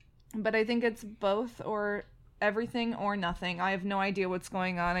But I think it's both or everything or nothing. I have no idea what's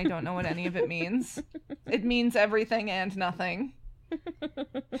going on. I don't know what any of it means. It means everything and nothing.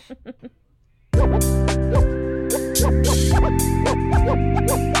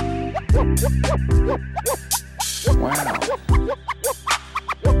 Wow.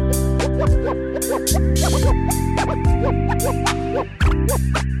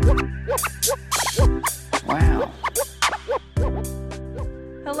 Wow.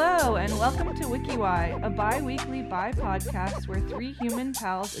 Hello, and welcome to WikiWhy, a bi-weekly bi-podcast where three human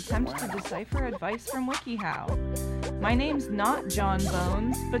pals attempt to decipher advice from WikiHow. My name's not John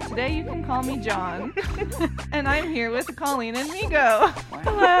Bones, but today you can call me John. And I'm here with Colleen and Migo.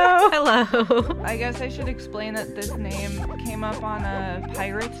 Hello. Hello. I guess I should explain that this name came up on a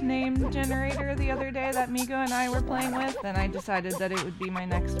pirate name generator the other day that Migo and I were playing with, and I decided that it would be my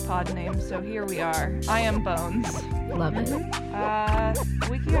next pod name, so here we are. I am Bones. Love it.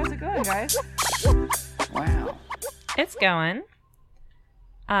 Wiki, how's it going, guys? Wow. It's going.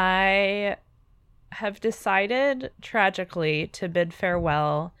 I have decided, tragically, to bid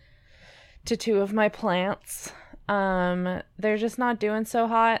farewell to two of my plants. They're just not doing so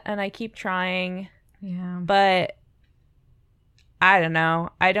hot, and I keep trying. Yeah. But I don't know.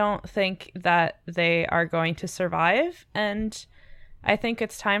 I don't think that they are going to survive, and I think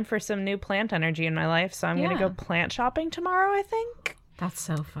it's time for some new plant energy in my life, so I'm going to go plant shopping tomorrow, I think. That's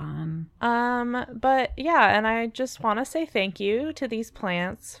so fun. But yeah, and I just want to say thank you to these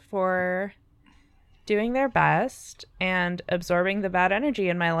plants for doing their best and absorbing the bad energy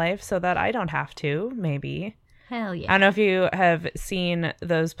in my life so that I don't have to, maybe. Hell yeah. I don't know if you have seen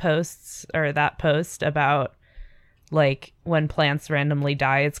those posts or that post about like when plants randomly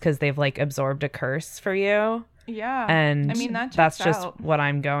die, it's because they've like absorbed a curse for you. Yeah. And I mean, that's just what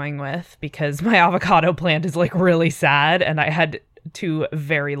I'm going with because my avocado plant is like really sad and I had 2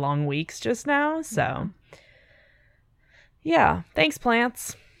 very long weeks just now. So yeah. Thanks,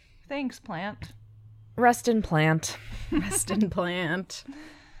 plants. Thanks, plant. Rest in plant. Rest in plant.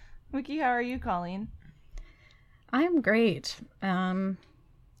 Wiki, how are you, Colleen? I'm great. I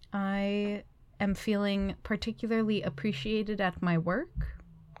am feeling particularly appreciated at my work.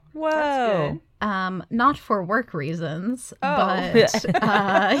 Whoa. That's good. Not for work reasons, Oh.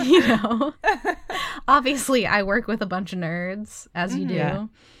 but you know, obviously I work with a bunch of nerds, as you do.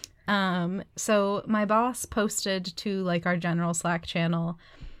 Yeah. So my boss posted to like our general Slack channel,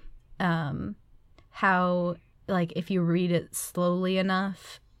 how like if you read it slowly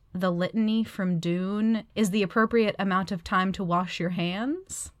enough, the litany from Dune is the appropriate amount of time to wash your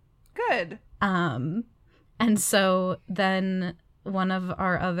hands. Good. And so then one of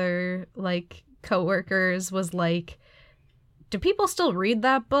our other like coworkers was like, do people still read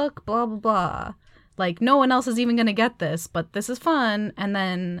that book? Blah, blah, blah. Like no one else is even going to get this, but this is fun. And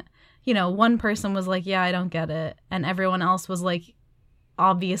then, you know, one person was like, yeah, I don't get it. And everyone else was like,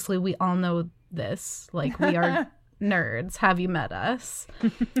 obviously we all know this. Like we are nerds. Have you met us?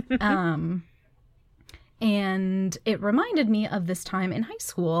 And it reminded me of this time in high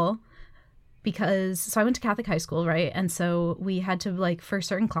school because, so I went to Catholic high school, right? And so we had to, like, for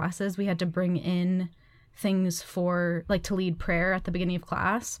certain classes, we had to bring in things for, like, to lead prayer at the beginning of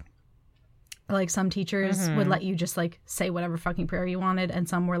class. Like, some teachers would let you just, like, say whatever fucking prayer you wanted. And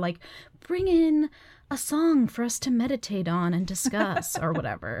some were like, bring in a song for us to meditate on and discuss or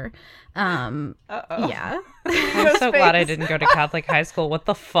whatever. Yeah. I'm so glad I didn't go to Catholic high school. What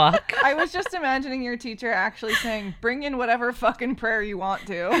the fuck? I was just imagining your teacher actually saying, bring in whatever fucking prayer you want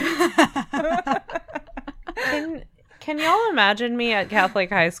to. Can y'all imagine me at Catholic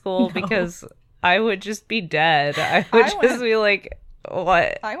high school? No. Because I would just be dead. I would just be like,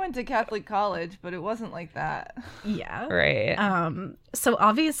 what? I went to Catholic college, but it wasn't like that. Yeah. Right. So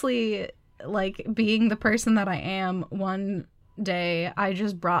obviously, like, being the person that I am, one day I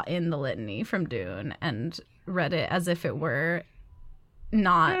just brought in the litany from Dune and read it as if it were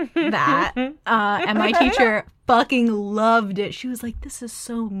not that. And my teacher fucking loved it. She was like, this is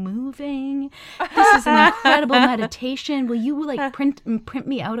so moving. This is an incredible meditation. Will you like print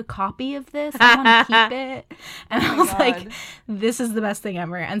me out a copy of this? I want to keep it. And I was like, this is the best thing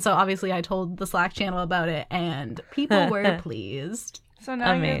ever. And so obviously I told the Slack channel about it and people were pleased. So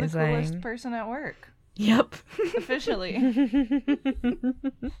now you're the Amazing. coolest person at work. Yep. Officially.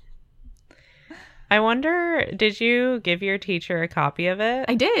 I wonder, did you give your teacher a copy of it?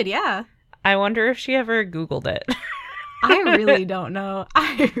 I did, yeah. I wonder if she ever Googled it. I really don't know.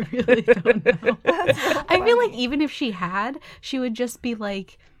 I really don't know. So I feel like even if she had, she would just be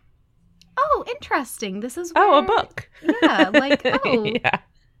like, oh, interesting. This is where... Oh, a book. Yeah, like, oh, Yeah.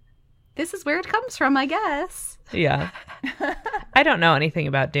 this is where it comes from, I guess. Yeah. I don't know anything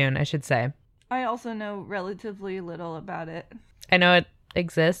about Dune, I should say. I also know relatively little about it. I know it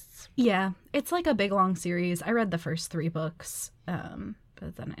exists. Yeah, it's like a big long series. I read the first 3 books,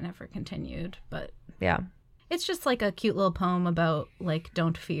 but then I never continued. But Yeah. it's just like a cute little poem about, like,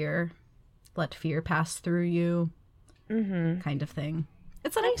 don't fear, let fear pass through you, kind of thing.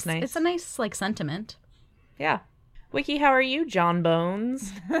 It's a nice. It's a nice, like, sentiment. Yeah. Wiki, how are you, John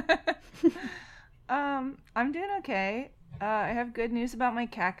Bones? I'm doing okay. I have good news about my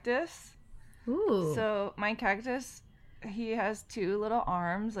cactus. Ooh. So my cactus, he has 2 little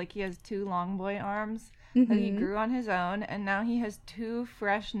arms, like he has 2 long boy arms that he grew on his own, and now he has 2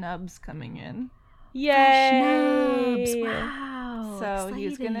 fresh nubs coming in. Yay! Nubs. Wow. So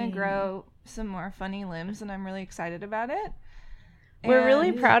he's gonna exciting. grow some more funny limbs, and I'm really excited about it. We're really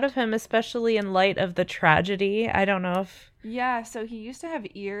And- proud of him, especially in light of the tragedy. I don't know if... Yeah, so he used to have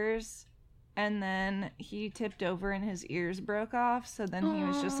ears, and then he tipped over and his ears broke off, so then he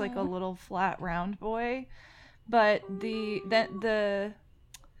was just like a little flat round boy. But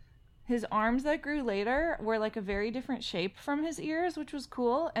his arms that grew later were like a very different shape from his ears, which was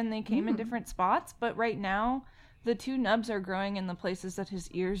cool, and they came in different spots. But right now, the 2 nubs are growing in the places that his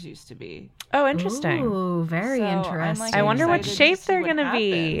ears used to be. Oh, interesting. Ooh, very So I'm, interesting. like, I wonder what excited shape to see they're what gonna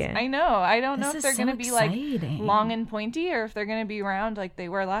be. happens. I know. I don't know This if is they're so gonna be like exciting. long and pointy, or if they're gonna be round like they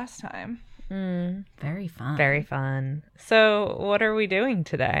were last time. Very fun. Very fun. So, what are we doing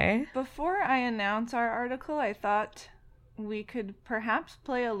today? Before I announce our article, I thought we could perhaps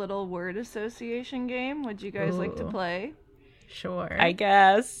play a little word association game. Would you guys like to Ooh. play? Sure. I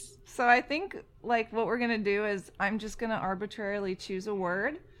guess. So I think like what we're gonna do is I'm just gonna arbitrarily choose a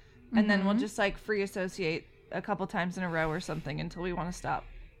word, and then we'll just like free associate a couple times in a row or something until we want to stop.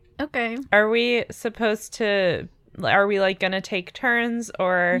 Okay. Are we supposed to... Are we, like, gonna take turns,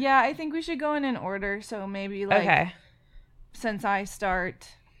 or... Yeah, I think we should go in an order. So maybe like Okay. since I start,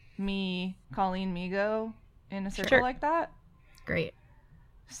 me, Colleen, me go in a circle Sure. like that. Great.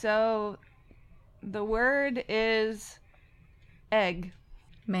 So the word is egg,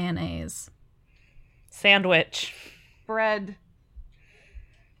 Mayonnaise. Sandwich. bread,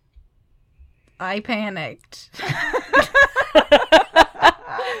 I panicked.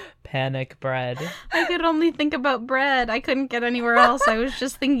 Panic bread. I could only think about bread. I couldn't get anywhere else. I was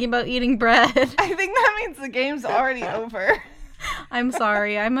just thinking about eating bread. I think that means the game's already over. I'm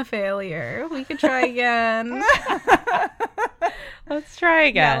sorry. I'm a failure. We could try again. Let's try Yeah,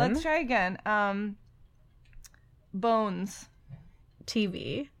 again. let's try again. Bones,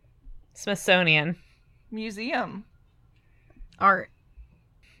 TV. Smithsonian. museum, Art.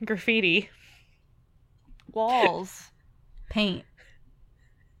 Graffiti. walls, Paint.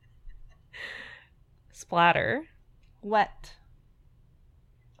 Splatter. wet,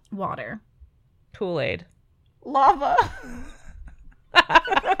 Water. Kool-Aid. lava,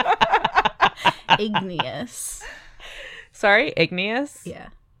 Igneous. Sorry, igneous. Yeah.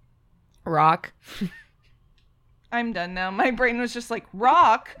 Rock. I'm done now. My brain was just like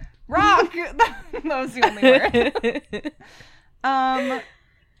rock. That was the only word.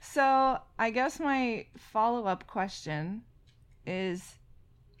 So I guess my follow-up question is,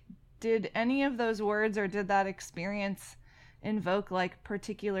 did any of those words or did that experience invoke like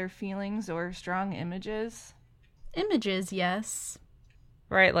particular feelings or strong images? Images, yes.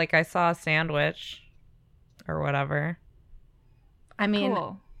 Right, like I saw a sandwich or whatever. I mean,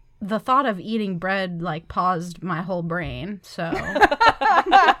 Cool. the thought of eating bread, like, paused my whole brain, so...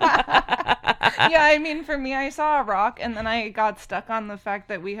 Yeah, I mean, for me, I saw a rock and then I got stuck on the fact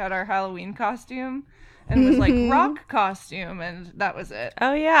that we had our Halloween costume and was like, rock costume, and that was it.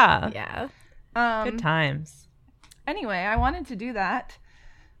 Oh, yeah. yeah. Good times. Anyway, I wanted to do that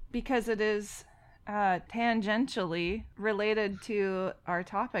because it is tangentially related to our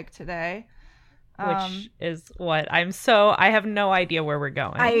topic today. Which is what? I have no idea where we're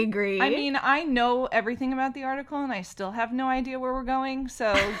going. I agree. I mean, I know everything about the article and I still have no idea where we're going,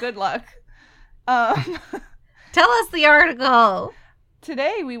 so good luck. Tell us the article.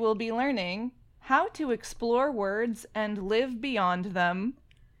 Today we will be learning how to explore words and live beyond them.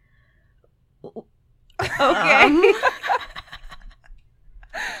 Okay.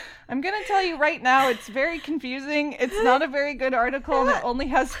 I'm going to tell you right now, it's very confusing. It's not a very good article and it only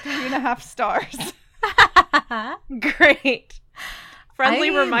has 3.5 stars. Great. Friendly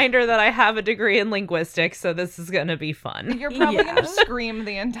I mean- reminder that I have a degree in linguistics, so this is going to be fun. You're probably Yeah. going to scream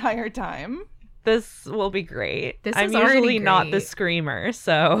the entire time. This will be great. This I'm is already usually not the great. screamer,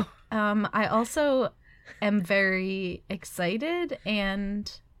 so I also am very excited,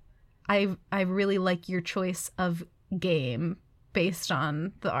 and I really like your choice of game based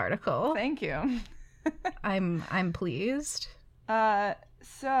on the article. Thank you. I'm pleased.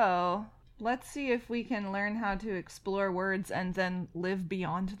 So let's see if we can learn how to explore words and then live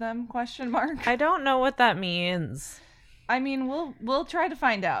beyond them, ? I don't know what that means. I mean, we'll try to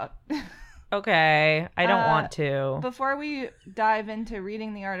find out. Okay, I don't want to. Before we dive into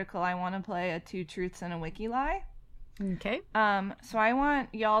reading the article, I want to play a 2 truths and a wiki lie. Okay. So I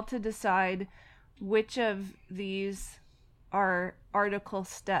want y'all to decide which of these are article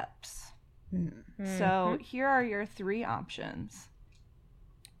steps. Mm-hmm. So here are your 3 options.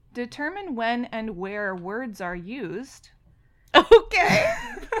 Determine when and where words are used. Okay.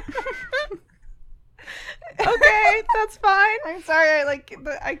 Okay, that's fine. I'm sorry,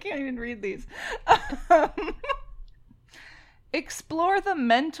 I can't even read these. Explore the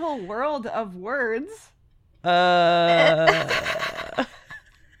mental world of words.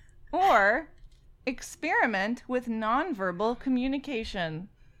 Or experiment with nonverbal communication.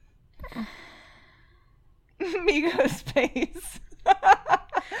 Migos face.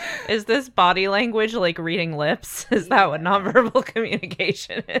 Is this body language like reading lips? Is that what nonverbal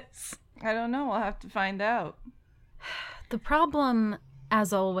communication is? I don't know. We'll have to find out. The problem,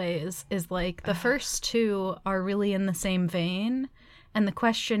 as always, is like the first 2 are really in the same vein. And the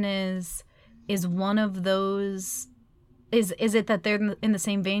question is one of those... Is it that they're in the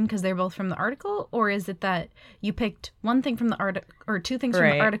same vein because they're both from the article? Or is it that you picked one thing from the article or 2 things from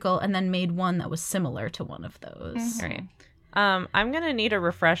the article and then made one that was similar to one of those? Mm-hmm. Right. I'm going to need a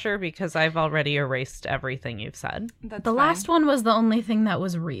refresher because I've already erased everything you've said. That's The fine. last one was the only thing that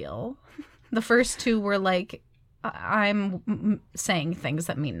was real. The first 2 were like, I'm saying things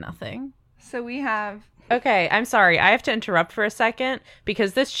that mean nothing. So we have... Okay, I'm sorry. I have to interrupt for a second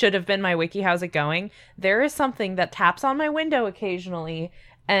because this should have been my wiki. How's it going? There is something that taps on my window occasionally,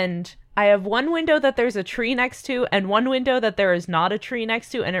 and I have one window that there's a tree next to and one window that there is not a tree next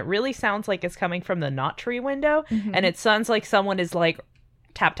to, and it really sounds like it's coming from the not tree window, and it sounds like someone is like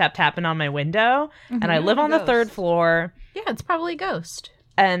tapping on my window, and I live on the 3rd floor. Yeah, it's probably a ghost.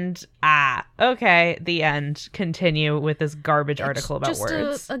 And okay, the end. Continue with this garbage article about just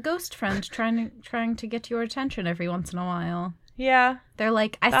words. a ghost friend trying to get your attention every once in a while. Yeah. They're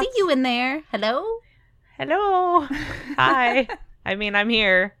like, I see you in there. Hello? Hello. Hi. I mean, I'm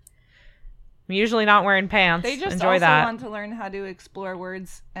here. I'm usually not wearing pants. They just Enjoy also that. want to learn how to explore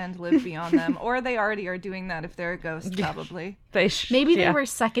words and live beyond them. Or they already are doing that if they're a ghost, probably. Maybe they were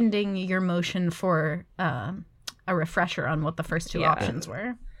seconding your motion for a refresher on what the first 2 options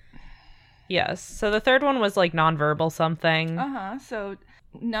were. Yes. So the 3rd one was like nonverbal something. So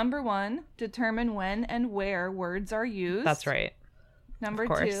number 1, determine when and where words are used. That's right. Number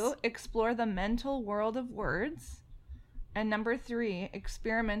 2, explore the mental world of words. And number 3,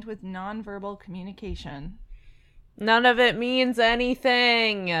 experiment with nonverbal communication. None of it means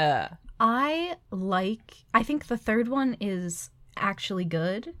anything. I think the 3rd one is actually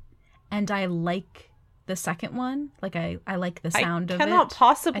good, and I like the second one. Like I like the sound of it. I cannot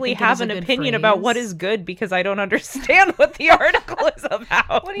possibly have an opinion about phrase. what is good because I don't understand what the article is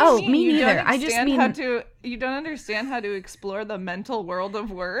about. What do you mean? Me You neither. don't I just understand mean how to. You don't understand how to explore the mental world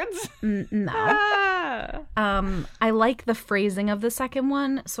of words. No. I like the phrasing of the second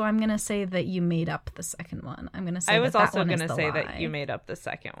one, so I'm gonna say that you made up the second one. I'm gonna say I was that also one going is to the say lie, that you made up the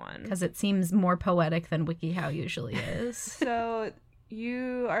second one. because it seems more poetic than WikiHow usually is. So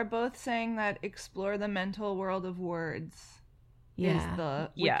you are both saying that explore the mental world of words is the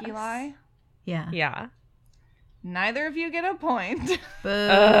wiki lie. Yeah. Yeah. Neither of you get a point.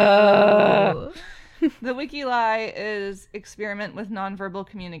 Boo. The wiki lie is experiment with nonverbal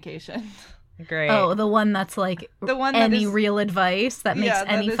communication. Great. Oh, the one that's like The one any that is, real advice that makes that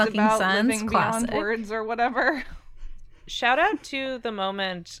any is fucking about sense. living Classic. beyond words or whatever. Shout out to the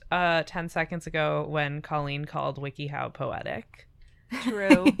moment 10 seconds ago when Colleen called WikiHow poetic.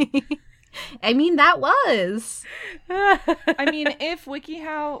 True. I mean, that was. I mean, if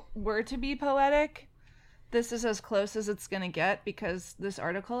WikiHow were to be poetic, this is as close as it's going to get because this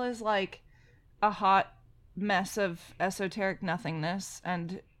article is like a hot mess of esoteric nothingness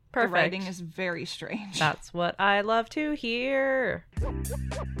and the writing is very strange. That's what I love to hear.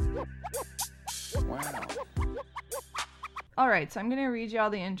 Wow. All right, so I'm going to read y'all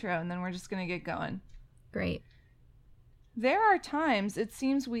the intro and then we're just going to get going. Great. There are times it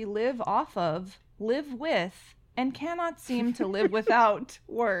seems we live off of, live with, and cannot seem to live without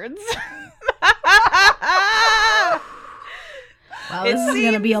words. Well, this is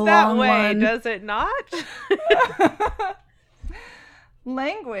going to be a long one. Does it not?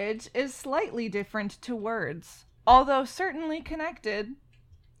 Language is slightly different to words, although certainly connected.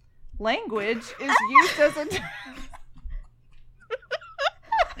 Language is used as a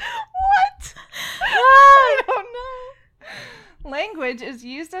I don't know. Language is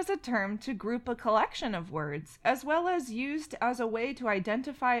used as a term to group a collection of words, as well as used as a way to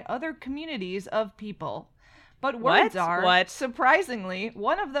identify other communities of people. But words are, surprisingly,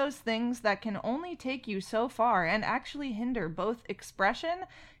 one of those things that can only take you so far and actually hinder both expression,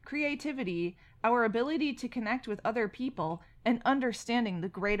 creativity, our ability to connect with other people, and understanding the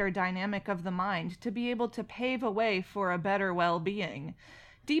greater dynamic of the mind to be able to pave a way for a better well-being.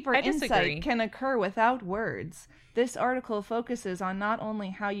 Deeper insight can occur without words. This article focuses on not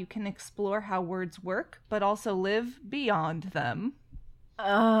only how you can explore how words work, but also live beyond them.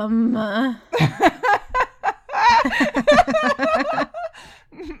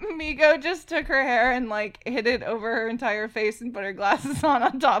 Migo just took her hair and hid it over her entire face and put her glasses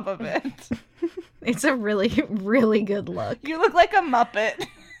on top of it. It's a really, really good look. You look like a Muppet.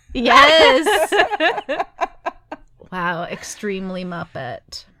 Yes. Wow, extremely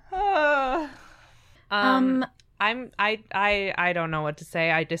Muppet. I don't know what to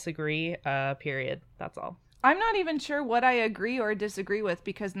say. I disagree. Period. That's all. I'm not even sure what I agree or disagree with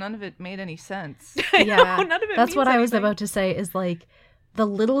because none of it made any sense. Yeah, none of it that's what anything. I was about to say is the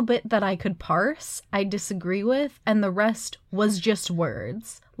little bit that I could parse, I disagree with, and the rest was just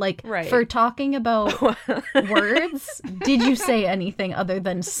words. For talking about words, did you say anything other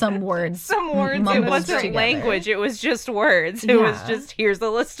than some words? Some words. It wasn't language. It was just words. It was just, here's the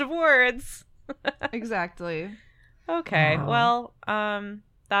list of words. Exactly. Okay. Wow. Well,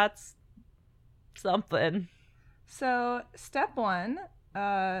 that's something. So, step 1,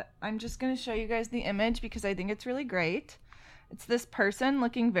 I'm just going to show you guys the image because I think it's really great. It's this person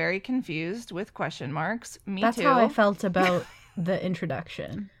looking very confused with question marks. That's too. How I felt about the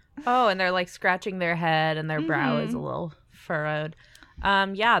introduction. Oh, and they're scratching their head and their brow is a little furrowed.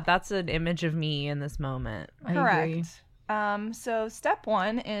 Yeah, that's an image of me in this moment. Correct. So step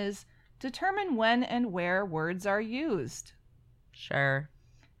 1 is determine when and where words are used. Sure.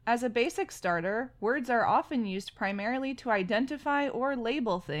 As a basic starter, words are often used primarily to identify or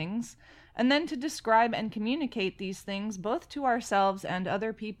label things, and then to describe and communicate these things both to ourselves and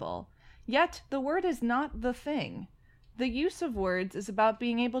other people. Yet, the word is not the thing. The use of words is about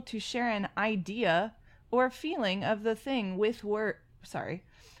being able to share an idea or feeling of the thing with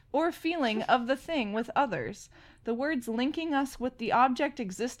others. The words linking us with the object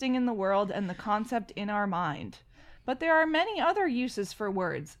existing in the world and the concept in our mind. But there are many other uses for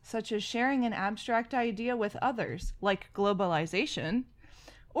words, such as sharing an abstract idea with others, like globalization,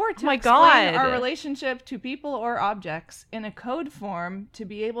 or to explain our relationship to people or objects in a code form to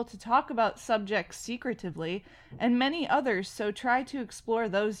be able to talk about subjects secretively, and many others, so try to explore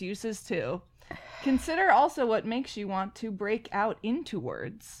those uses too. Consider also what makes you want to break out into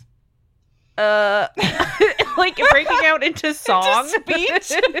words. Breaking out into song? Into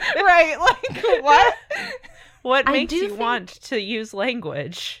speech? Right, what? What makes you want to use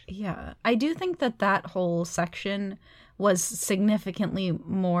language? Yeah, I do think that whole section was significantly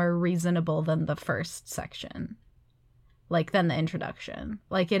more reasonable than the first section. Than the introduction.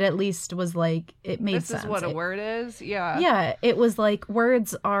 It at least was it made sense. This is what a word is? Yeah. Yeah, it was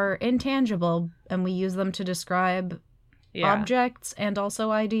words are intangible and we use them to describe objects and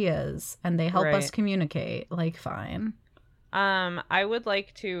also ideas, and they help us communicate. Fine. I would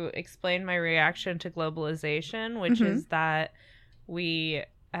like to explain my reaction to globalization, which is that we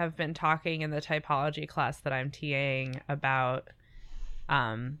have been talking in the typology class that I'm TAing about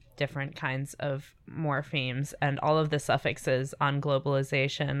different kinds of morphemes, and all of the suffixes on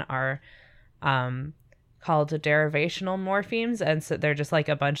globalization are called derivational morphemes, and so they're just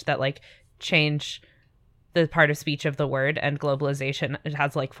a bunch that change the part of speech of the word, and globalization, it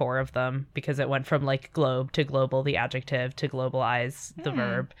has 4 of them because it went from globe to global, the adjective, to globalize, the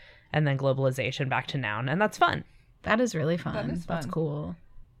verb, and then globalization back to noun, and that's fun. That is really fun. That is fun. That's cool.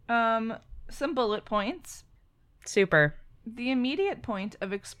 Some bullet points. Super. The immediate point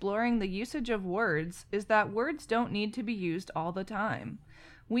of exploring the usage of words is that words don't need to be used all the time.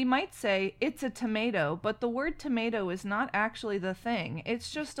 We might say, it's a tomato, but the word tomato is not actually the thing.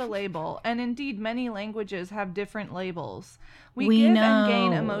 It's just a label, and indeed many languages have different labels. We give and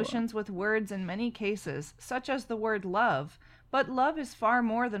gain emotions with words in many cases, such as the word love, but love is far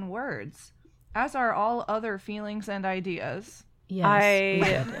more than words, as are all other feelings and ideas.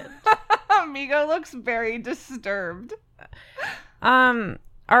 Yes, Migo looks very disturbed. Are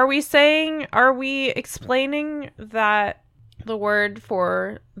we explaining that the word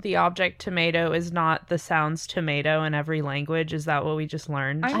for the object tomato is not the sounds tomato in every language? Is that what we just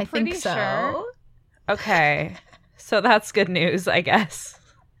learned? I think so. Sure. Okay. So that's good news, I guess.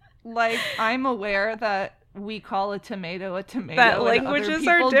 I'm aware that we call a tomato, that and other languages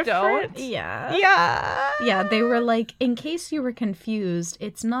are people different. don't. Yeah. Yeah. They were like, in case you were confused,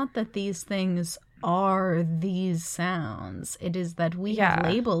 it's not that these things are these sounds. It is that we have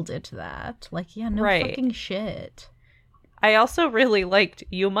labeled it that. Like, yeah, no fucking shit. I also really liked,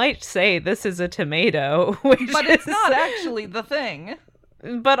 you might say this is a tomato, but it's not actually the thing.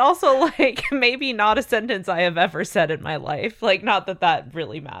 But also, like, maybe not a sentence I have ever said in my life. Like, not that that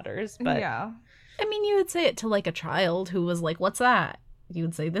really matters, but... Yeah. I mean, you would say it to, like, a child who was like, what's that? You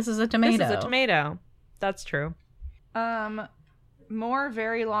would say, this is a tomato. This is a tomato. That's true. More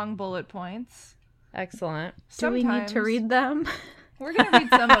very long bullet points. Excellent. Do we need to read them? We're going to read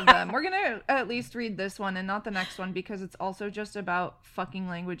some of them. We're going to at least read this one and not the next one because it's also just about fucking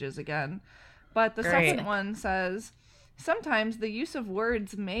languages again. But the second one says, sometimes the use of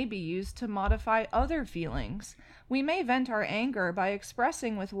words may be used to modify other feelings. We may vent our anger by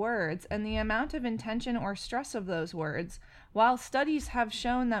expressing with words and the amount of intention or stress of those words, while studies have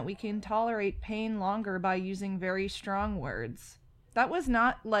shown that we can tolerate pain longer by using very strong words. That was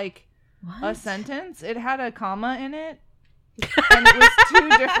not like a sentence. It had a comma in it. And it was two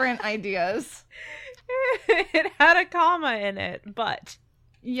different ideas. It had a comma in it, but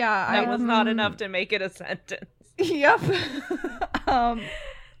yeah, that was not enough to make it a sentence. Yep.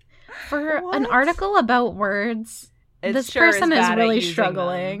 For an article about words, this person is really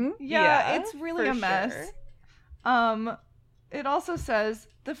struggling. Yeah, it's really a mess. Sure. It also says,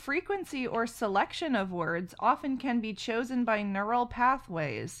 the frequency or selection of words often can be chosen by neural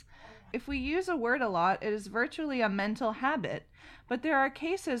pathways. If we use a word a lot, it is virtually a mental habit, but there are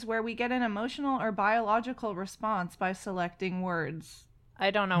cases where we get an emotional or biological response by selecting words.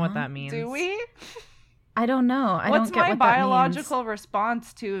 I don't know what that means. Do we? I don't know. What's my biological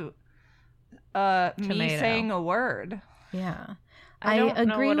response to me saying a word? Yeah. I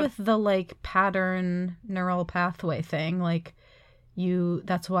agree with the like pattern neural pathway thing. Like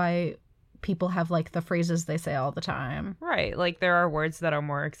that's why people have like the phrases they say all the time. Right. Like there are words that are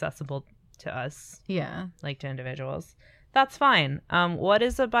more accessible to us. Yeah. Like to individuals. That's fine. What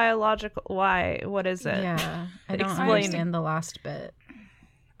is a biological why? What is it? Yeah. I don't understand the last bit.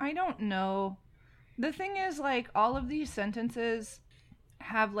 I don't know. The thing is, like, all of these sentences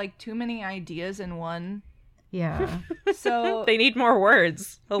have like too many ideas in one. Yeah. So they need more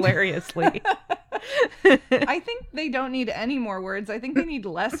words, hilariously. I think they don't need any more words. I think they need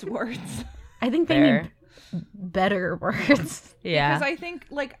less words. I think they need better words. Yeah. Because I think,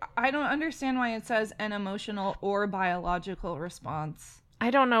 like, I don't understand why it says an emotional or biological response. I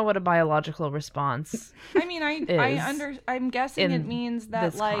don't know what a biological response. I mean, I'm guessing it means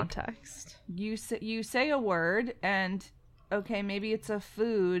that, like, context. You say a word and okay, maybe it's a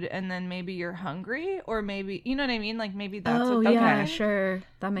food, and then maybe you're hungry, or maybe, you know what I mean? Like, maybe that's okay. Yeah, sure.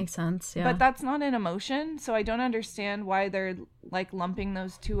 That makes sense, yeah. But that's not an emotion, so I don't understand why they're, like, lumping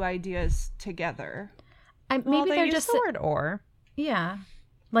those two ideas together. Maybe they're just... the word or. Yeah.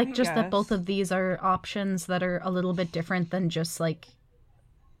 Like, just that both of these are options that are a little bit different than just, like,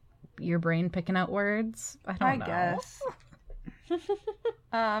 your brain picking out words. I don't know. Guess.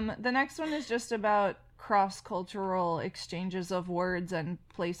 The next one is just about cross-cultural exchanges of words and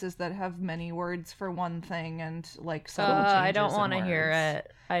places that have many words for one thing and like subtle changes. I don't want to hear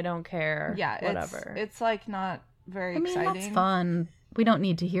it. I don't care. Yeah, whatever. It's like not very exciting. That's fun. We don't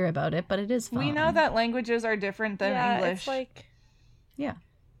need to hear about it, but it is fun. We know that languages are different than English. It's like...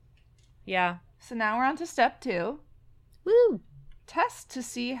 Yeah. So now we're on to step 2. Woo! Test to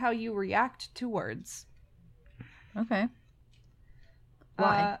see how you react to words. Okay.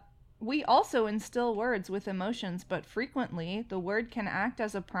 Why? We also instill words with emotions, but frequently the word can act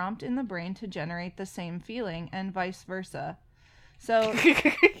as a prompt in the brain to generate the same feeling, and vice versa. So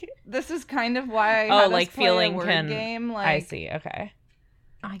this is kind of why I had us play a word game. Like, I see. Okay.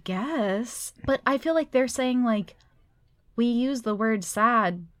 I guess, but I feel like they're saying like we use the word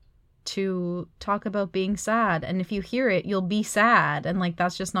sad to talk about being sad, and if you hear it, you'll be sad, and like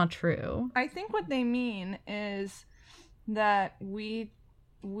that's just not true. I think what they mean is that we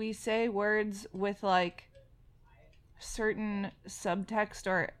say words with like certain subtext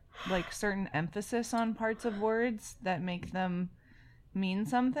or like certain emphasis on parts of words that make them mean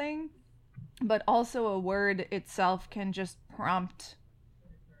something, but also a word itself can just prompt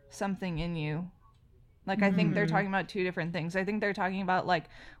something in you. Like, I think they're talking about two different things. I think they're talking about like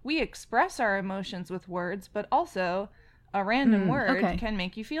we express our emotions with words, but also a random word can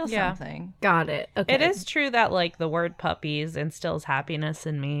make you feel something. Got it. Okay. It is true that, like, the word puppies instills happiness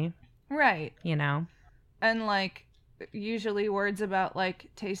in me. Right. You know? And, like, usually words about, like,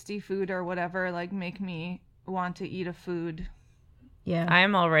 tasty food or whatever, like, make me want to eat a food. Yeah.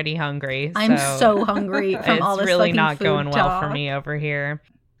 I'm already hungry. I'm so hungry from all this It's really fucking not food going well for talk. me over here.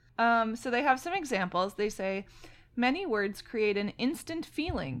 So they have some examples. They say, many words create an instant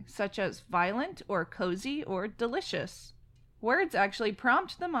feeling, such as violent or cozy or delicious. Words actually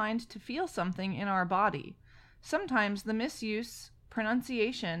prompt the mind to feel something in our body. Sometimes the misuse,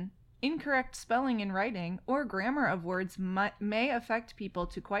 pronunciation, incorrect spelling and writing, or grammar of words may affect people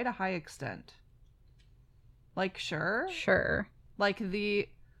to quite a high extent. Like, sure? Sure. Like the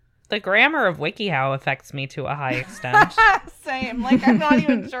grammar of WikiHow affects me to a high extent. Same. Like, I'm not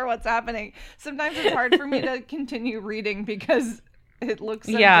even sure what's happening. Sometimes it's hard for me to continue reading because it looks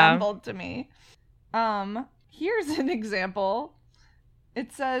so jumbled to me. Here's an example.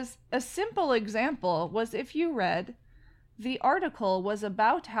 It says, a simple example was if you read, the article was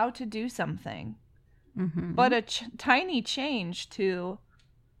about how to do something. Mm-hmm. But a tiny change to,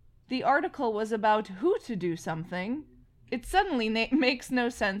 the article was about who to do something. It suddenly makes no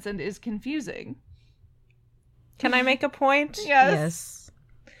sense and is confusing. Can I make a point? Yes.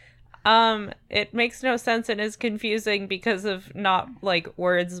 It makes no sense and is confusing because of not, like,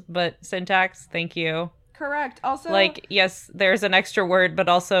 words, but syntax. Thank you. Correct. Also, Like, yes, there's an extra word, but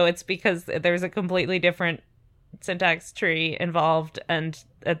also it's because there's a completely different syntax tree involved, and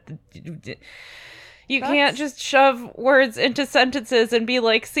you can't just shove words into sentences and be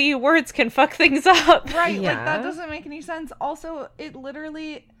like, see, words can fuck things up. right, like, Yeah. that doesn't make any sense. Also, it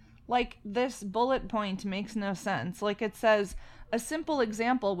literally, like, this bullet point makes no sense. Like, it says, a simple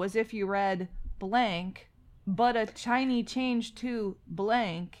example was if you read blank, but a tiny change to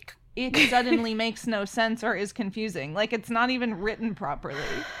blank, it suddenly makes no sense or is confusing. Like, it's not even written properly.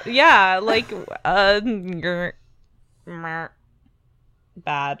 Yeah, like,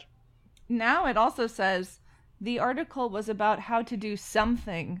 bad. Now it also says, the article was about how to do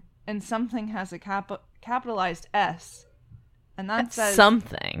something, and something has a capitalized S. And that says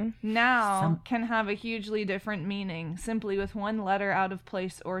Something. now can have a hugely different meaning, simply with one letter out of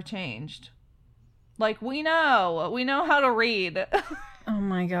place or changed. Like, we know how to read. Oh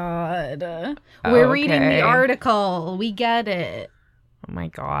my god. We're reading Okay. the article. We get it. Oh my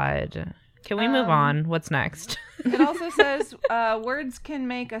god. Can we move on? What's next? It also says words can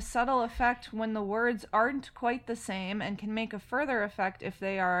make a subtle effect when the words aren't quite the same, and can make a further effect if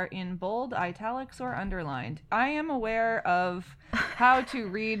they are in bold, italics, or underlined. I am aware of how to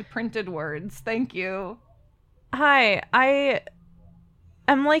read printed words. Thank you. Hi, I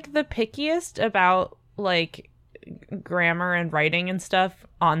am, like, the pickiest about, like, grammar and writing and stuff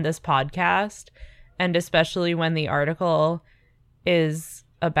on this podcast, and especially when the article is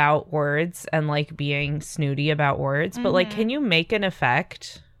about words and, like, being snooty about words. But, like, can you make an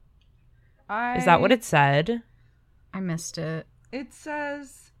effect? Is that what it said? I missed it. It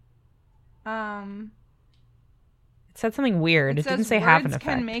says? It said something weird. It didn't say words have an effect.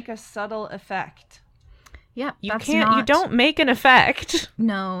 can make a subtle effect. Yeah, You that's can't. not... You don't make an effect.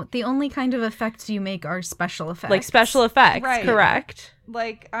 No, the only kind of effects you make are special effects. Like special effects, Right. correct?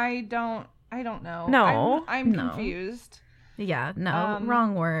 Like, I don't know. No. I'm No. confused. Yeah, no,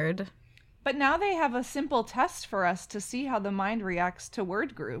 wrong word. But now they have a simple test for us to see how the mind reacts to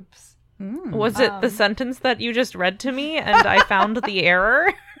word groups. Was it the sentence that you just read to me and I found the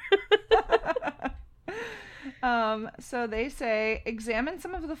error? So they say, examine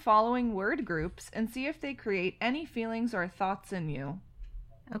some of the following word groups and see if they create any feelings or thoughts in you.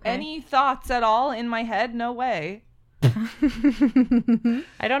 Okay. Any thoughts at all in my head? No way.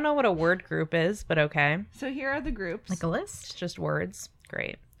 I don't know what a word group is, but okay. So here are the groups. Like a list? It's just words.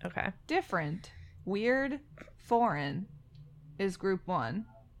 Great. Okay. Different, weird, foreign is group 1.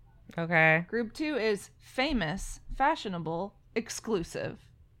 Okay. Group 2 is famous, fashionable, exclusive.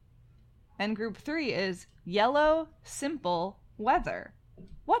 And group 3 is yellow, simple, weather.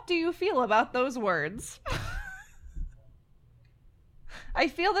 What do you feel about those words? I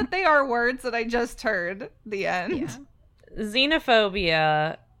feel that they are words that I just heard. The end. Yeah.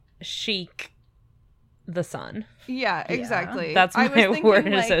 Xenophobia, chic, the sun. Yeah, exactly. That's I was my thinking, word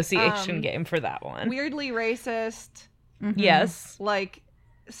like, association game for that one. Weirdly racist, Yes. like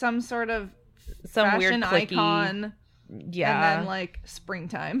some sort of Some weird fashion clicky. icon, Yeah. and then like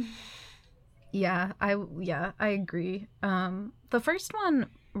springtime. Yeah, I agree. The first one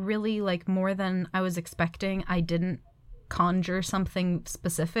really, like, more than I was expecting. I didn't conjure something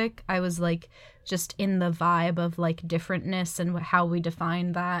specific. I was like just in the vibe of like differentness and how we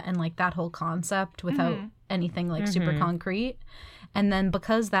define that and like that whole concept without anything like super concrete. And then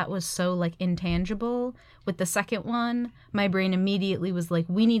because that was so like intangible with the second one, my brain immediately was like,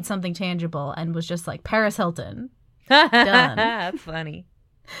 we need something tangible, and was just like Paris Hilton. Done. That's funny.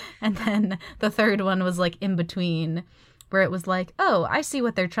 And then the third one was like in between, where it was like, oh, I see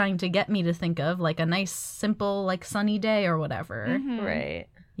what they're trying to get me to think of, like a nice, simple, like sunny day or whatever, Mm-hmm. Right.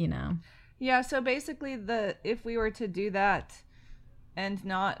 you know? Yeah, so basically if we were to do that and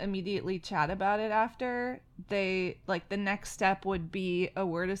not immediately chat about it after, the next step would be a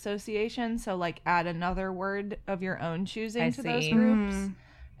word association. So like add another word of your own choosing to those see. groups.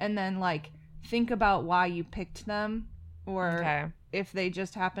 And then like think about why you picked them, or Okay. if they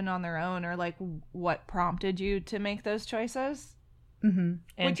just happened on their own, or like what prompted you to make those choices.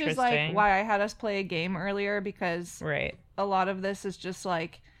 Mm-hmm. Which is like why I had us play a game earlier, because Right. a lot of this is just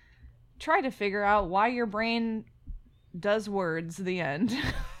like try to figure out why your brain does words, the end.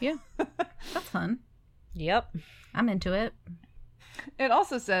 Yeah. That's fun. Yep. I'm into it. It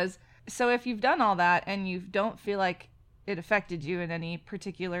also says, so if you've done all that and you don't feel like it affected you in any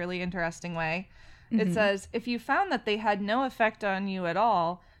particularly interesting way, it says, if you found that they had no effect on you at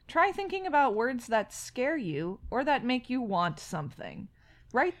all, try thinking about words that scare you or that make you want something.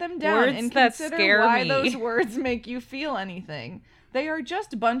 Write them down Words and that consider scare why me. those words make you feel anything. They are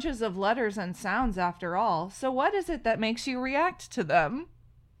just bunches of letters and sounds after all, so what is it that makes you react to them?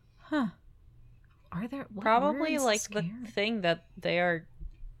 Huh. Are there what Probably words like scare? the thing that they are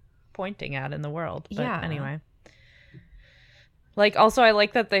pointing at in the world. But Yeah. anyway. Like, also, I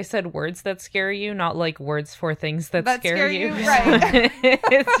like that they said words that scare you, not like words for things that scare you. Right.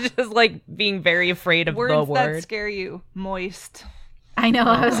 It's just like being very afraid of Words the that word. scare you. Moist. I know,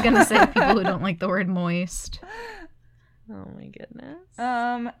 I was going to say people who don't like the word moist. Oh my goodness.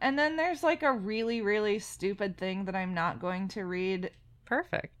 And then there's like a really, really stupid thing that I'm not going to read.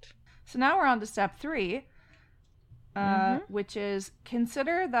 Perfect. So now we're on to step 3, which is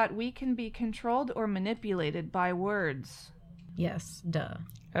consider that we can be controlled or manipulated by words. Yes, duh.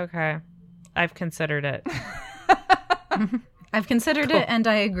 Okay. I've considered it. I've considered it and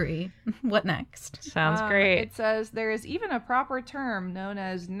I agree. What next? Sounds great. It says there is even a proper term known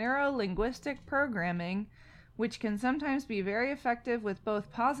as neuro-linguistic programming, which can sometimes be very effective with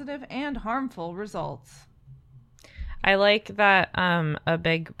both positive and harmful results. I like that a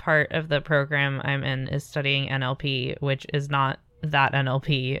big part of the program I'm in is studying NLP, which is not that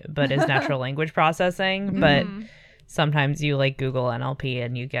NLP, but is natural language processing. But sometimes you like Google NLP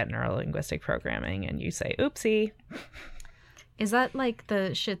and you get neuro-linguistic programming and you say, oopsie. Is that like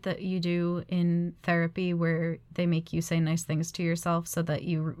the shit that you do in therapy where they make you say nice things to yourself so that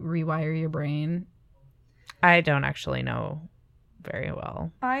you rewire your brain? I don't actually know very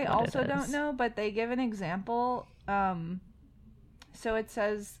well. I what also it don't is. know, but they give an example. So it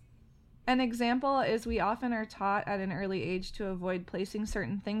says, an example is we often are taught at an early age to avoid placing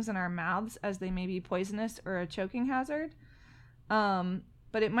certain things in our mouths as they may be poisonous or a choking hazard.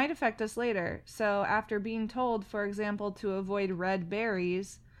 But it might affect us later. So after being told, for example, to avoid red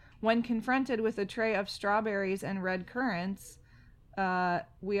berries, when confronted with a tray of strawberries and red currants,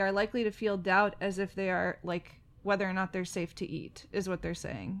 we are likely to feel doubt as if they are, like, whether or not they're safe to eat, is what they're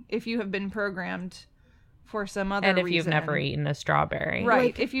saying. If you have been programmed for some other And if reason. you've never eaten a strawberry. Right.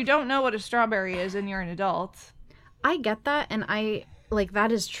 Like- if you don't know what a strawberry is and you're an adult. I get that, and I like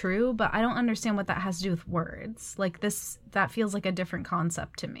that is true, but I don't understand what that has to do with words. Like this, that feels like a different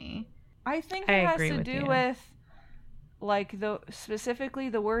concept to me. I think I it has agree to with do you. with, like, specifically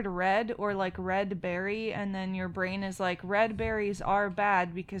the word red, or like red berry, and then your brain is like, red berries are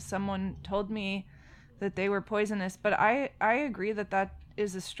bad because someone told me that they were poisonous. But I agree that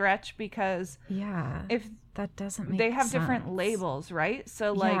is a stretch, because Yeah, if that doesn't make they have sense. different labels, right?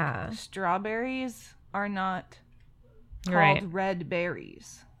 So like Yeah. strawberries are not called Right. red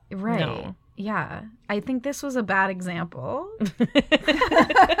berries. Right. No. Yeah. I think this was a bad example.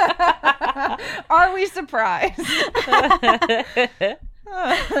 Are we surprised?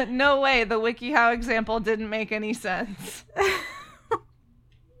 No way, the WikiHow example didn't make any sense.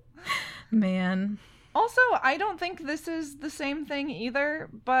 Man. Also, I don't think this is the same thing either,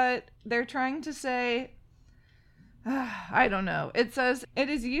 but they're trying to say, I don't know. It says, it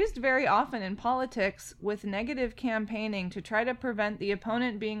is used very often in politics with negative campaigning to try to prevent the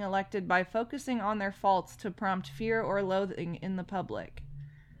opponent being elected by focusing on their faults to prompt fear or loathing in the public.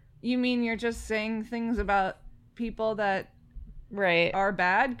 You mean you're just saying things about people that Right. are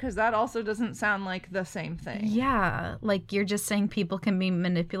bad? Because that also doesn't sound like the same thing. Yeah. Like you're just saying people can be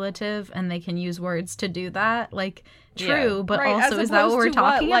manipulative and they can use words to do that. Like true, Yeah. but Right, also as is that what opposed we're to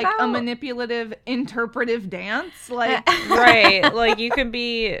talking like about? a manipulative interpretive dance? Like, Right. Like you can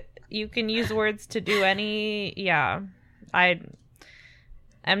use words to do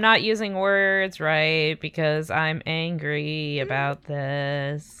I'm not using words right because I'm angry about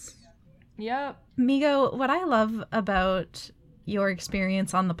this. yep. Migo, what I love about your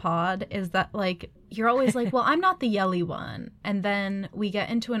experience on the pod is that like you're always like, well, I'm not the yelly one. And then we get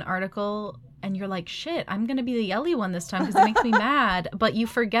into an article and you're like, shit, I'm going to be the yelly one this time because it makes me mad. But you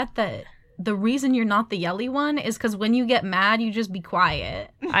forget that the reason you're not the yelly one is because when you get mad, you just be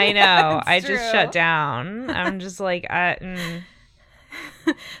quiet. I know. I True. just shut down. I'm just like,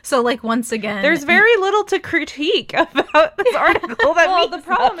 So, like, once again, there's very little to critique about this article. That Well, the means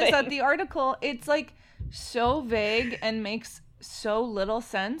problem is nothing. that the article, it's like so vague and makes so little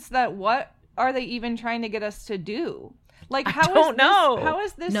sense that what are they even trying to get us to do? Like, don't know. How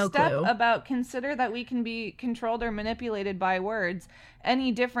is this No step clue. about consider that we can be controlled or manipulated by words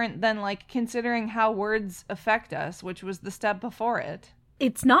any different than, like, considering how words affect us, which was the step before it?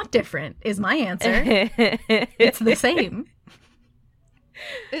 it's not different, is my answer. It's the same.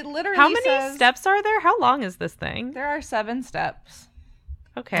 It literally How many says steps are there? How long is this thing? there are 7 steps.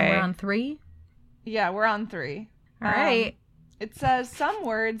 And Okay. we're on 3. Yeah, we're on 3. All right. It says some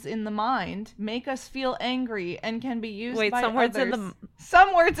words in the mind make us feel angry and can be used Wait, by some words in others. the-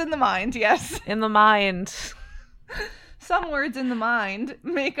 Some words in the mind, yes. In the mind. Some words in the mind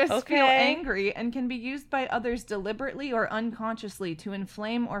make us feel Okay. angry and can be used by others deliberately or unconsciously to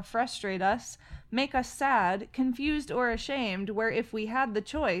inflame or frustrate us, make us sad, confused, or ashamed, where if we had the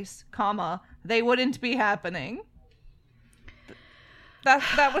choice, comma, they wouldn't be happening.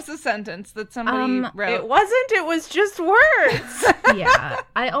 That was a sentence that somebody wrote. It wasn't. It was just words. Yeah.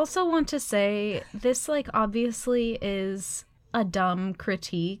 I also want to say this, like, obviously is a dumb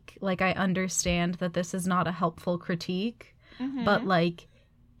critique. Like, I understand that this is not a helpful critique, but, like,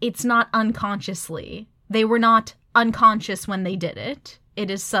 it's not unconsciously. They were not unconscious when they did it.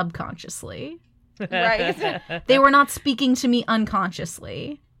 It is subconsciously. Right. They were not speaking to me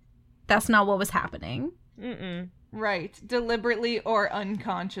unconsciously. That's not what was happening. Mm-mm. Right. Deliberately or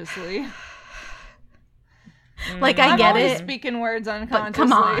unconsciously. Like, I I'm get always it, speaking words but unconsciously.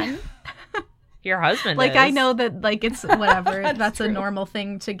 come on. Your husband Like, is. I know that, like, it's whatever. That's That's a true. normal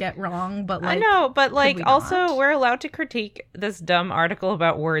thing to get wrong, but, like, I know, but like we also not? we're allowed to critique this dumb article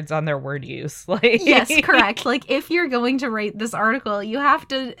about words on their word use. Like yes, correct. Like, if you're going to rate this article, you have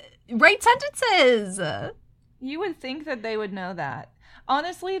to write sentences. You would think that they would know that.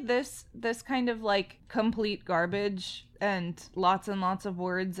 Honestly, this kind of like complete garbage and lots of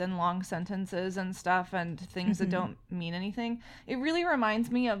words and long sentences and stuff and things that don't mean anything. It really reminds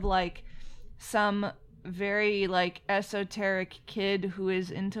me of like some very like esoteric kid who is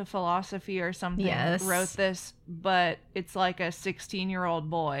into philosophy or something Yes. wrote this, but it's like a 16-year-old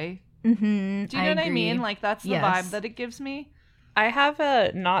boy. Mm-hmm. Do you know what I mean? Like that's the Yes. vibe that it gives me. I have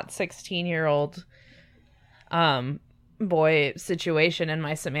a not 16-year-old boy situation in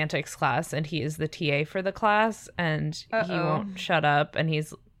my semantics class, and he is the TA for the class, and he Uh-oh. won't shut up, and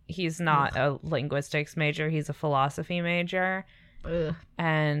he's not a linguistics major, he's a philosophy major. Ugh.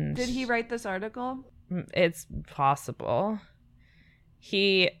 And Did he write this article? it's possible.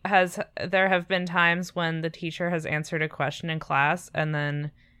 There have been times when the teacher has answered a question in class and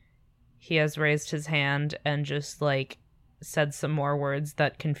then he has raised his hand and just like said some more words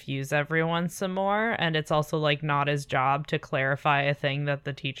that confuse everyone some more, and it's also like not his job to clarify a thing that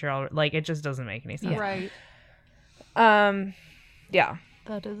the teacher like it just doesn't make any sense. Right. Yeah.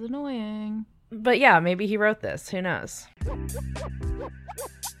 That is annoying. But yeah, maybe he wrote this. Who knows?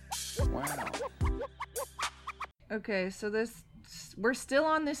 Wow. Okay, so we're still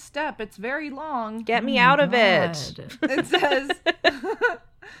on this step. It's very long. Get me out of it. God. It says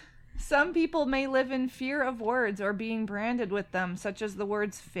some people may live in fear of words or being branded with them, such as the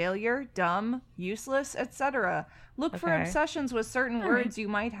words failure, dumb, useless, etc. Look for Okay. obsessions with certain words you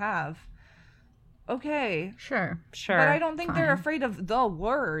might have. Okay. Sure. Sure. But I don't think they're fine. afraid of the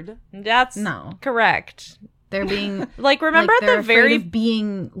word. That's No. correct. They're being Like remember like, at they're the afraid very of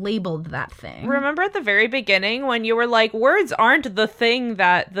being labeled that thing. Remember at the very beginning when you were like, words aren't the thing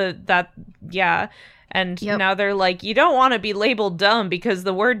yeah. And Yep. now they're like, you don't want to be labeled dumb because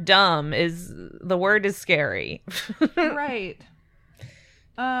the word dumb is scary. Right.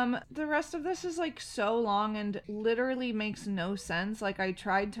 The rest of this is like so long and literally makes no sense. Like I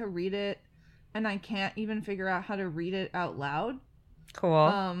tried to read it and I can't even figure out how to read it out loud.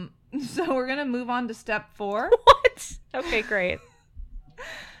 Cool. So we're gonna move on to step 4. What? Okay, great.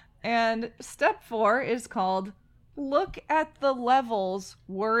 And step 4 is called look at the levels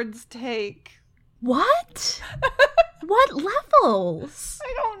words take. What? What levels?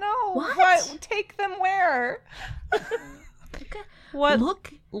 I don't know. What? Take them where? What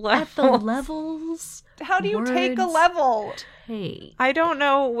Look level? at the levels. How do you take a Words level? Take. I don't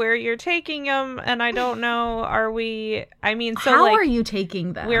know where you're taking them, and I don't know. So How like are you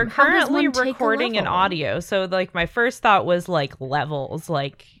taking them? we're How does currently one take a recording an level? audio, so like my first thought was like levels,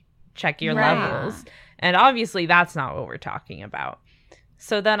 like check your Right. levels. And obviously that's not what we're talking about.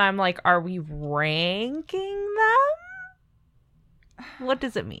 So then I'm like, are we ranking them? What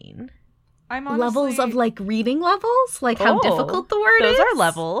does it mean? I'm honestly, Levels of like reading levels, like how Oh, difficult the word is. Those are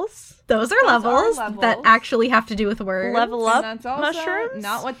levels. Those are Those are levels levels. that actually have to do with words. Level and up that's also mushrooms?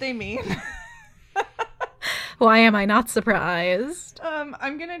 not what they mean. Why am I not surprised?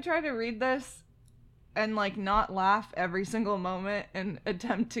 I'm gonna try to read this and like not laugh every single moment and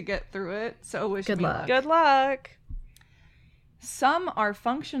attempt to get through it. So wish Good me luck. Good luck. Some are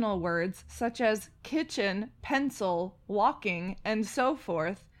functional words such as kitchen, pencil, walking, and so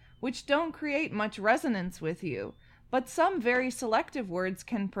forth, which don't create much resonance with you, but some very selective words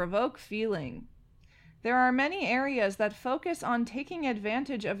can provoke feeling. There are many areas that focus on taking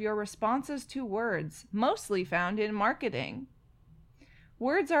advantage of your responses to words, mostly found in marketing.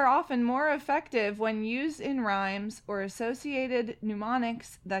 Words are often more effective when used in rhymes or associated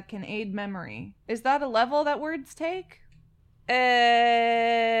mnemonics that can aid memory. Is that a level that words take?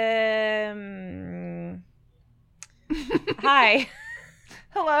 Hi.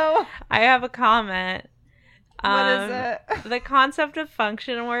 Hello? I have a comment. What is it? The concept of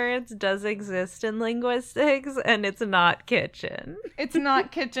function words does exist in linguistics, and it's not kitchen. It's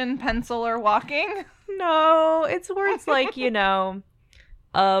not kitchen, pencil, or walking. No, it's words like,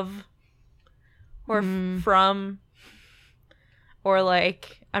 of, or from, or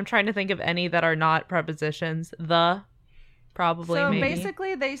like, I'm trying to think of any that are not prepositions. The, probably, So maybe.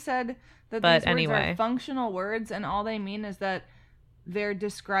 basically they said that But these words anyway. are functional words, and all they mean is that they're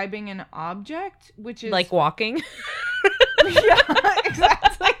describing an object, which is... Like walking. Yeah,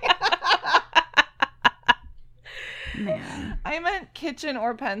 exactly. Man. I meant kitchen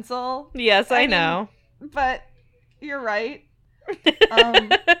or pencil, Yes, I mean, know. but you're right.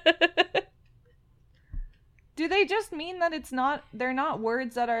 Do they just mean that they're not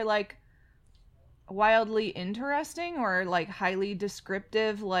words that are like wildly interesting or like highly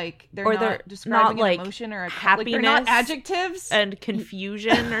descriptive, like they're Or not they're describing not, an like, emotion or a happiness like, they're not adjectives? And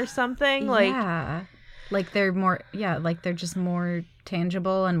confusion or something. Like, yeah. Like they're more, like they're just more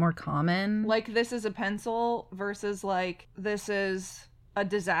tangible and more common. Like this is a pencil versus like this is a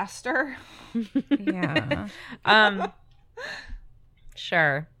disaster. Yeah.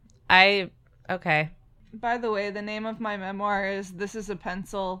 Sure. Okay. By the way, the name of my memoir is This is a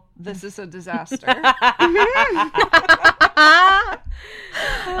Pencil, This is a Disaster.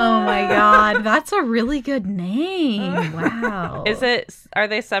 Oh my god, that's a really good name. Wow. Are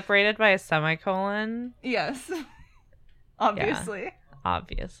they separated by a semicolon? Yes. Obviously.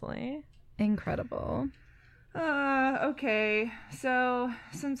 Obviously. Incredible. Okay. So,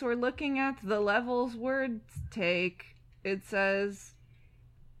 since we're looking at the levels words take, it says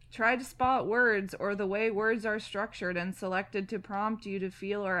try to spot words or the way words are structured and selected to prompt you to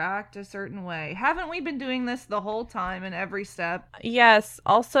feel or act a certain way. Haven't we been doing this the whole time in every step? Yes.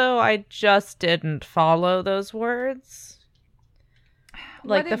 Also, I just didn't follow those words.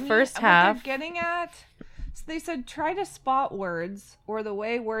 Like the first half. What they're getting at, so they said try to spot words or the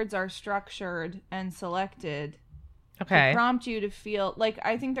way words are structured and selected Okay. to prompt you to feel like,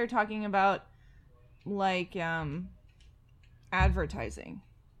 I think they're talking about like advertising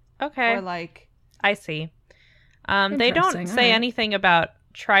Okay. or like I see. They don't Interesting, say alright. anything about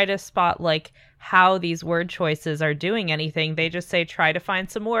try to spot like how these word choices are doing anything. They just say try to find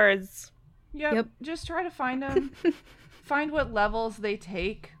some words. Yep. Just try to find them. Find what levels they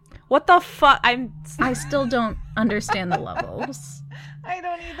take. What the fuck? I still don't understand the levels. I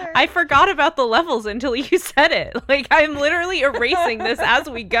don't either. I forgot about the levels until you said it. Like, I'm literally erasing this as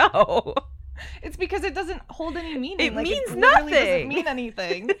we go. It's because it doesn't hold any meaning. It like, means it literally nothing. doesn't mean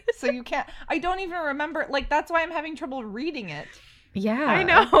anything. So you can't. I don't even remember. Like, that's why I'm having trouble reading it. Yeah. I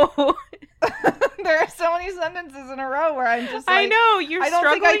know. There are so many sentences in a row where I'm just like, I know. You're I don't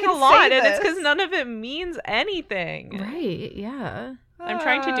think I struggling can a lot, say and it's this. because none of it means anything. Right, yeah. I'm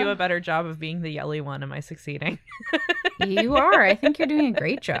trying to do a better job of being the yelly one. Am I succeeding? You are. I think you're doing a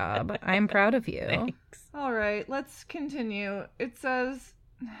great job. I'm proud of you. Thanks. All right, let's continue. It says,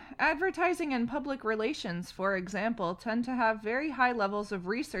 advertising and public relations, for example, tend to have very high levels of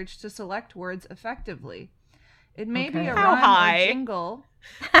research to select words effectively. It may be a Okay. How rhyme high? or jingle.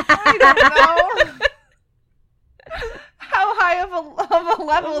 I don't know. How high of a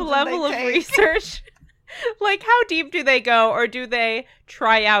level did Level they of take? research. Like, how deep do they go, or do they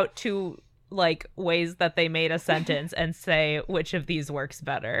try out two like ways that they made a sentence and say which of these works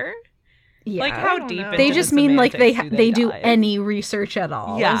better? Yeah. Like, how don't deep? know. into they the just mean like they semantics they do dive? any research at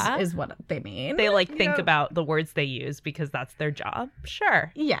all. Yeah. is what they mean. They like think Yep. about the words they use because that's their job.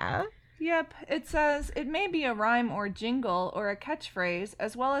 Sure. Yeah. Yep, it says, it may be a rhyme or jingle or a catchphrase,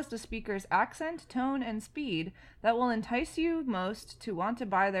 as well as the speaker's accent, tone, and speed that will entice you most to want to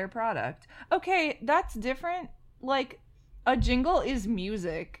buy their product. Okay, that's different. Like, a jingle is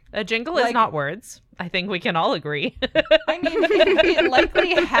music. A jingle is not words. I think we can all agree. I mean, it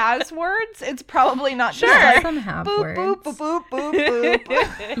likely has words. It's probably not Sure. Some have boop, words. boop, boop, boop, boop,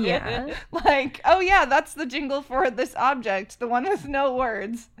 boop. Yeah. Like, oh yeah, that's the jingle for this object, the one with no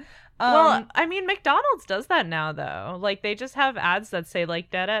words. Well, I mean, McDonald's does that now, though. Like, they just have ads that say,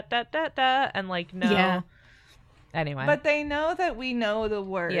 like, da-da-da-da-da, and, like, no. Yeah. Anyway. But they know that we know the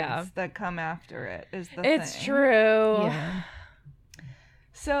words that come after it, is the thing. It's true. Yeah.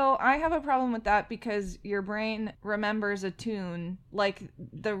 So I have a problem with that because your brain remembers a tune. Like,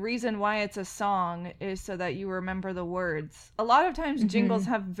 the reason why it's a song is so that you remember the words. A lot of times jingles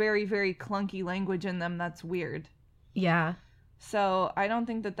have very, very clunky language in them that's weird. Yeah. So I don't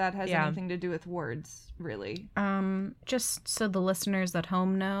think that has anything to do with words, really. Just so the listeners at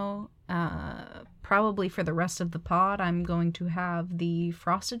home know, probably for the rest of the pod, I'm going to have the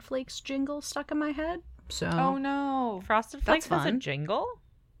Frosted Flakes jingle stuck in my head. So. Oh no. Frosted Flakes has a fun. jingle?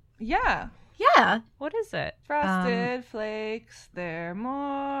 Yeah. Yeah. What is it? Frosted Flakes, they're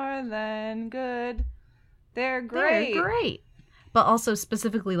more than good. They're great. They're great. But also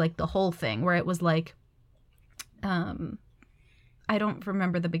specifically like the whole thing where it was like, I don't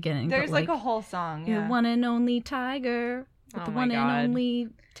remember the beginning. There's but like a whole song. Yeah. Your one and only tiger with the one and only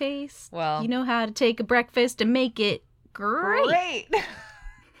taste. Well, you know how to take a breakfast and make it great.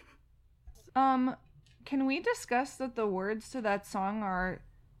 Can we discuss that the words to that song are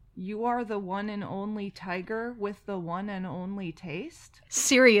 "You are the one and only tiger with the one and only taste"?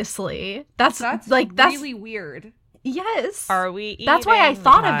 Seriously. That's really weird. Yes. Are we eating That's why I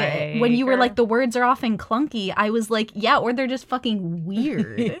thought of it. tiger? When you were like, the words are often clunky, I was like, yeah, or they're just fucking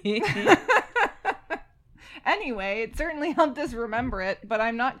weird. Anyway, it certainly helped us remember it, but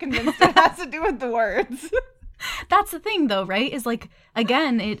I'm not convinced it has to do with the words. That's the thing, though, right? Is like,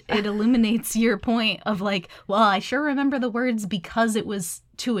 again, it illuminates your point of like, well, I sure remember the words because it was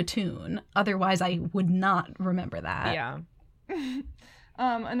to a tune. Otherwise, I would not remember that. Yeah.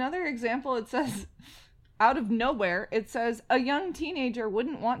 Another example, it says, out of nowhere, it says, a young teenager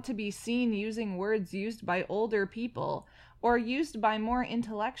wouldn't want to be seen using words used by older people or used by more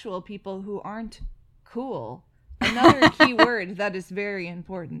intellectual people who aren't cool. Another key word that is very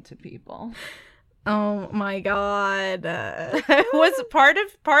important to people. Oh my god. Was part of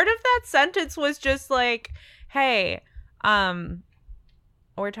that sentence was just like, hey,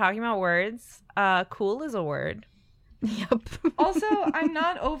 we're talking about words. Cool is a word. Yep. Also, I'm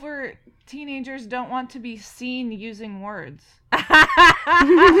not over teenagers don't want to be seen using words.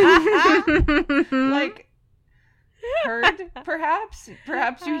 Like, heard, perhaps?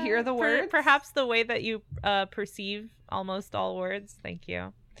 Perhaps you hear the words? Perhaps the way that you perceive almost all words. Thank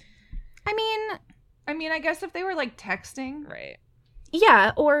you. I mean, I guess if they were, like, texting. Right.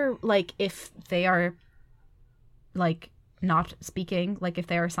 Yeah, or, like, if they are, like, not speaking, like, if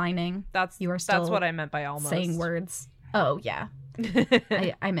they are signing, you are still that's what I meant by almost. saying words. Oh, yeah.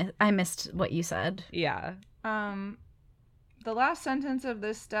 I missed what you said. Yeah. The last sentence of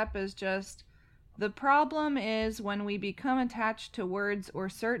this step is just, the problem is when we become attached to words or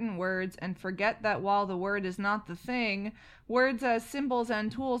certain words and forget that while the word is not the thing, words as symbols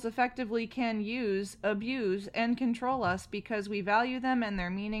and tools effectively can use, abuse, and control us because we value them and their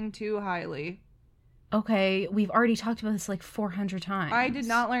meaning too highly. Okay, we've already talked about this like 400 times. I did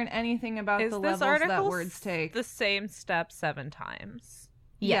not learn anything about the levels that words take. The same step 7 times.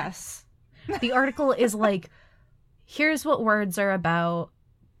 Yes. The article is like, here's what words are about.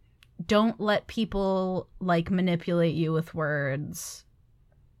 Don't let people, like, manipulate you with words.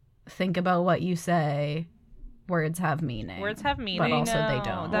 Think about what you say. Words have meaning. Words have meaning. But also they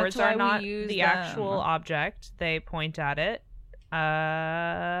don't. That's Words why are not we use the them. actual object. They point at it.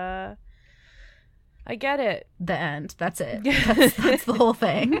 I get it. The end. That's it. That's the whole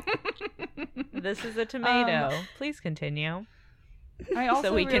thing. This is a tomato. Please continue. I also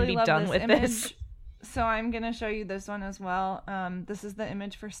So we can really be love done this with image. this. So I'm going to show you this one as well. This is the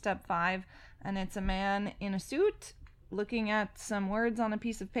image for step 5, and it's a man in a suit looking at some words on a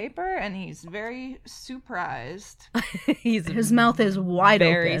piece of paper, and he's very surprised. His mouth is wide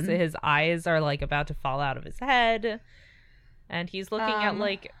open. His eyes are like about to fall out of his head, and he's looking at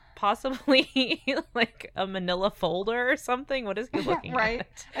like possibly like a manila folder or something. What is he looking right.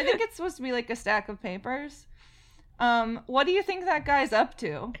 at? I think it's supposed to be like a stack of papers. What do you think that guy's up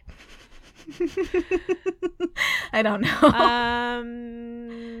to? I don't know.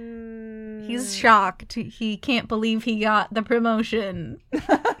 He's shocked. He can't believe he got the promotion.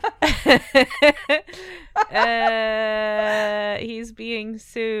 He's being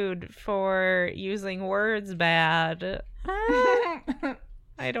sued for using words bad.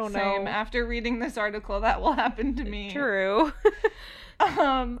 I don't Same. know. After reading this article, that will happen to me. True.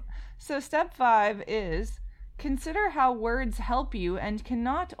 So step 5 is consider how words help you and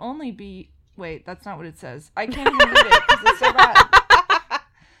cannot only be... Wait, that's not what it says. I can't even read it because it's so bad.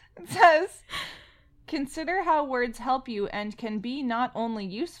 It says, consider how words help you and can be not only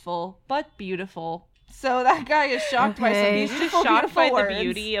useful, but beautiful. So that guy is shocked by some He's just beautiful, shocked beautiful by words. the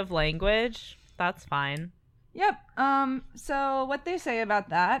beauty of language. That's fine. Yep. So what they say about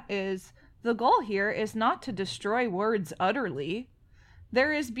that is the goal here is not to destroy words utterly.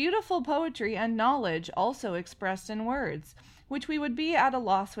 There is beautiful poetry and knowledge also expressed in words, which we would be at a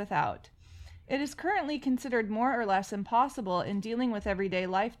loss without. It is currently considered more or less impossible in dealing with everyday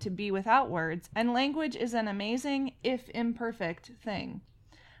life to be without words, and language is an amazing, if imperfect, thing.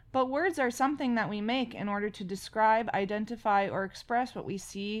 But words are something that we make in order to describe, identify, or express what we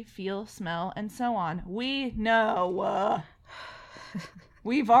see, feel, smell, and so on. We know.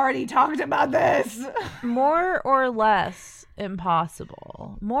 We've already talked about this. More or less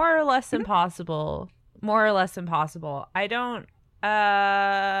impossible. More or less impossible. More or less impossible. I don't...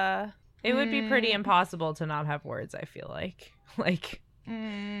 It would be pretty impossible to not have words, I feel like. Like...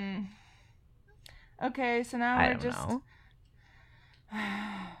 Okay, so now we're just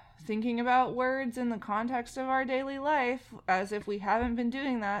thinking about words in the context of our daily life, as if we haven't been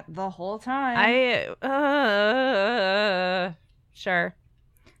doing that the whole time. Sure.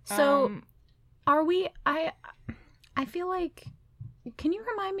 So, are we... I feel like... Can you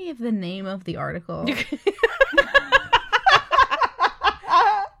remind me of the name of the article?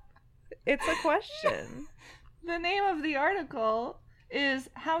 It's a question. The name of the article is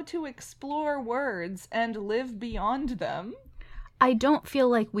How to Explore Words and Live Beyond Them. I don't feel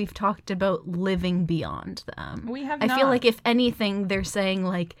like we've talked about living beyond them. We have I not. feel like if anything, they're saying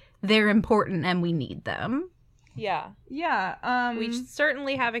like they're important and we need them. Yeah. Yeah. We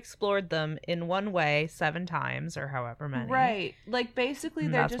certainly have explored them in one way 7 times or however many. Right. Like, basically,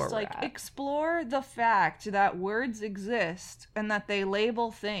 they're That's where just we're like, at. explore the fact that words exist and that they label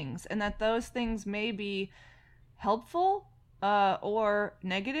things and that those things may be helpful or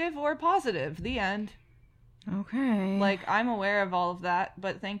negative or positive. The end. Okay. Like, I'm aware of all of that,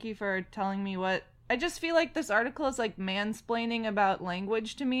 but thank you for telling me what... I just feel like this article is like mansplaining about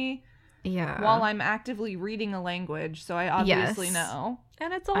language to me. Yeah. While I'm actively reading a language, so I obviously Yes. know.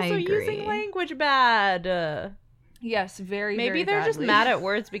 And it's I also agree. using language bad. Yes, very, Maybe very they're just badly. mad at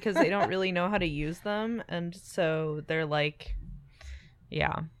words because they don't really know how to use them, and so they're like,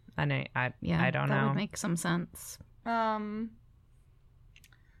 yeah. I don't that know. would make some sense.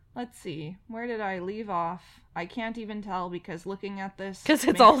 Let's see. Where did I leave off? I can't even tell because looking at this 'Cause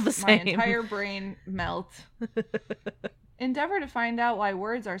it's makes all the my same. entire brain melt. Endeavor to find out why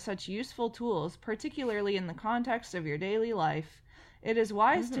words are such useful tools, particularly in the context of your daily life. It is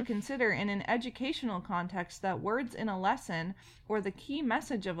wise to consider in an educational context that words in a lesson or the key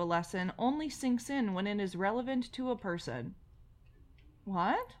message of a lesson only sinks in when it is relevant to a person.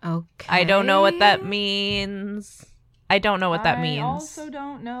 What? Okay. I don't know what that means. I don't know what that means. I also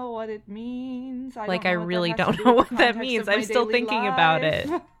don't know what it means. I don't know what really that has don't to know do with what the that context means. of I'm my still daily thinking about it.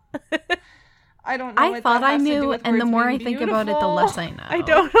 life. I don't know I what thought that I has to do knew, with and the words more I being think about it, the less I beautiful. know. I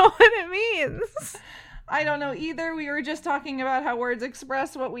don't know what it means. I don't know either. We were just talking about how words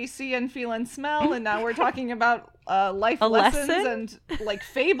express what we see and feel and smell, and now we're talking about life A lessons lesson? and like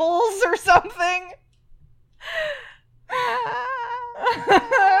fables or something. I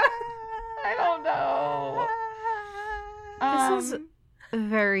don't know. This is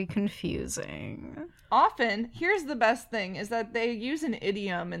very confusing. Often, here's the best thing, is that they use an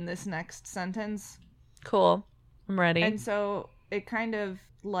idiom in this next sentence. Cool. I'm ready. And so it kind of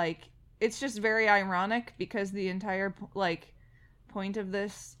like, it's just very ironic because the entire like point of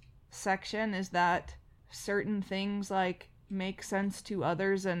this section is that certain things like make sense to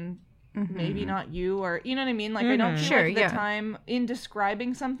others and maybe not you, or you know what I mean? Like I don't feel Sure, like the yeah. time in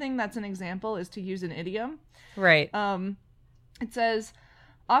describing something that's an example is to use an idiom. Right. It says,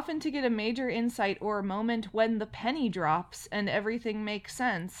 often to get a major insight or a moment when the penny drops and everything makes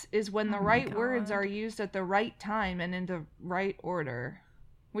sense is when the right words are used at the right time and in the right order.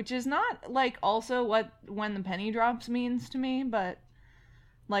 Which is not, like, also what when the penny drops means to me, but,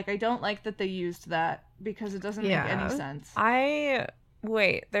 like, I don't like that they used that because it doesn't make any sense.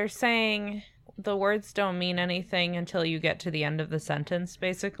 Wait, they're saying the words don't mean anything until you get to the end of the sentence,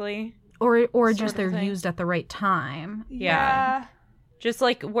 basically? Or Sort just of they're thing. used at the right time. Yeah. Just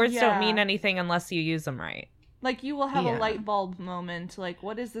like words don't mean Yeah. anything unless you use them right. Like, you will have a Yeah. light bulb moment. Like,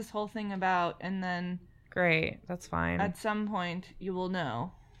 what is this whole thing about? And then Great. That's fine. at some point, you will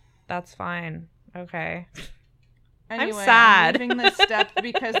know. That's fine. Okay. Anyway, sad. I'm leaving this step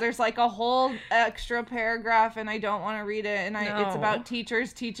because there's like a whole extra paragraph and I don't want to read it. And it's No. about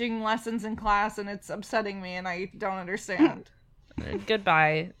teachers teaching lessons in class and it's upsetting me and I don't understand.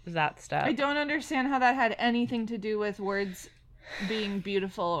 Goodbye, that step. I don't understand how that had anything to do with words being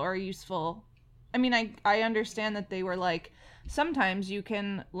beautiful or useful. I mean, I understand that they were like, sometimes you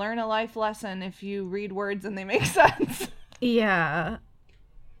can learn a life lesson if you read words and they make sense. Yeah.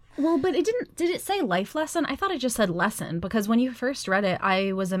 Well, but did it say life lesson? I thought it just said lesson, because when you first read it,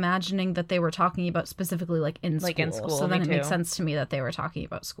 I was imagining that they were talking about specifically like in school. Like in school, So me then it makes too. sense to me that they were talking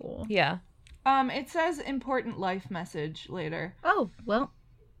about school. Yeah. It says important life message later, Oh, well,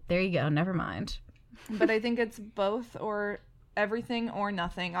 there you go. Never mind. but I think it's both or everything or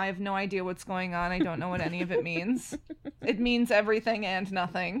nothing. I have no idea what's going on. I don't know what any of it means. It means everything and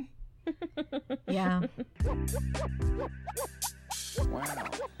nothing. Yeah.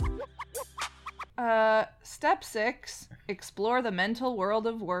 Wow. Step 6, explore the mental world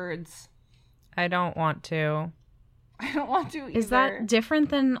of words. I don't want to. I don't want to either. Is that different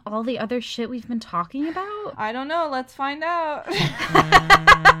than all the other shit we've been talking about? I don't know. Let's find out.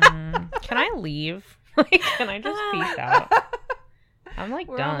 Can I leave? Like, can I just peace out? I'm like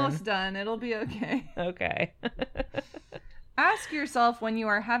We're done. almost done. It'll be okay. Okay. Ask yourself when you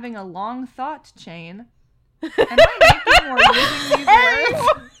are having a long thought chain, am I making or using these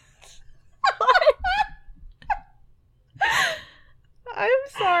words? I'm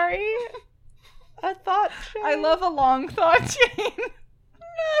sorry. A thought chain. I love a long thought chain.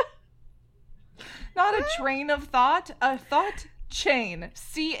 Not a train of thought, a thought chain.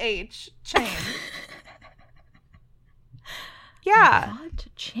 CH chain. Yeah. Thought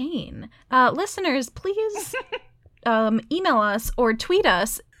chain. Listeners, please email us or tweet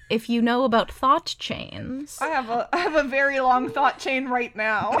us if you know about thought chains. I have a very long thought chain right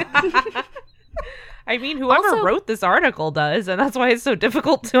now. I mean, whoever Also- wrote this article does, and that's why it's so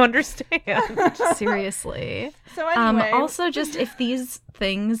difficult to understand. Seriously. So anyway, Also, just if these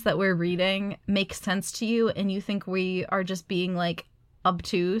things that we're reading make sense to you and you think we are just being like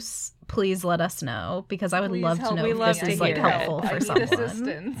obtuse, please let us know, because I would please love to help know me. if love this to is like hear it. helpful I for need someone.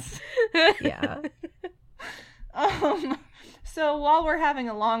 assistance. Yeah. So while we're having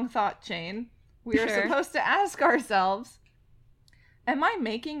a long thought chain, we are Sure. supposed to ask ourselves, am I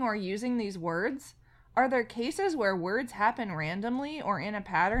making or using these words? Are there cases where words happen randomly or in a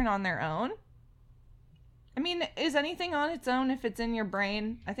pattern on their own? I mean, is anything on its own if it's in your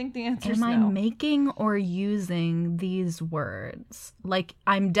brain? I think the answer is Am I no. making or using these words? Like,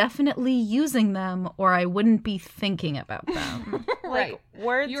 I'm definitely using them, or I wouldn't be thinking about them. Right. Like,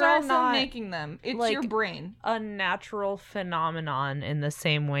 words You're are also not making them. It's like- your brain. a natural phenomenon in the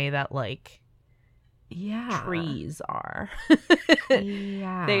same way that, like, Yeah. trees are.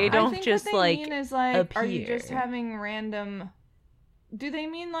 Yeah. They I don't think just, what they like, mean is like, are you just appear. having random? Do they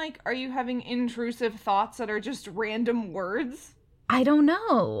mean like, are you having intrusive thoughts that are just random words? I don't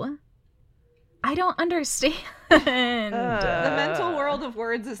know. I don't understand. The mental world of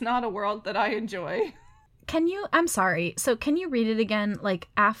words is not a world that I enjoy. Can you, I'm sorry. So can you read it again? Like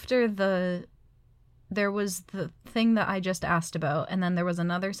after there was the thing that I just asked about, and then there was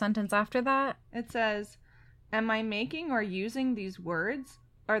another sentence after that. It says, am I making or using these words?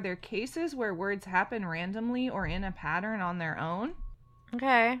 Are there cases where words happen randomly or in a pattern on their own?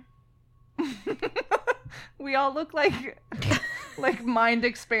 Okay. We all look like mind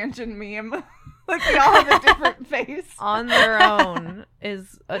expansion meme. Like we all have a different face. On their own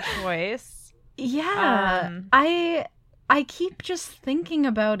is a choice. Yeah. I keep just thinking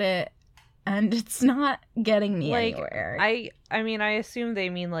about it, and it's not getting me Like, anywhere. I mean, I assume they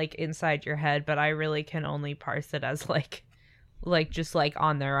mean, like, inside your head, but I really can only parse it as, like just, like,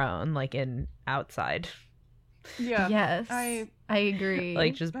 on their own, like, in outside. Yeah. Yes. I I agree.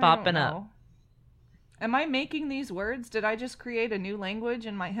 Like, just I popping don't up. know. Am I making these words? Did I just create a new language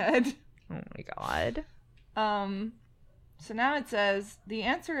in my head? Oh my god. So now it says, the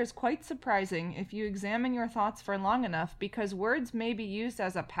answer is quite surprising if you examine your thoughts for long enough, because words may be used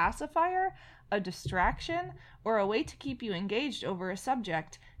as a pacifier, a distraction, or a way to keep you engaged over a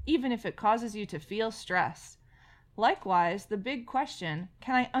subject, even if it causes you to feel stress. Likewise, the big question,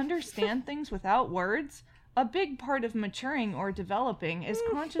 can I understand things without words? A big part of maturing or developing is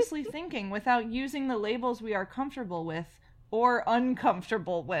consciously thinking without using the labels we are comfortable with or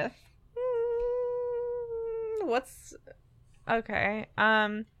uncomfortable with. What's okay?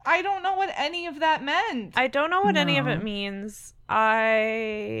 I don't know what any of that meant. I don't know what any of No. it means.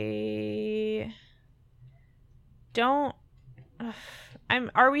 I don't.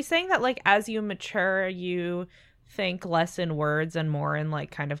 Are we saying that, like, as you mature, you think less in words and more in,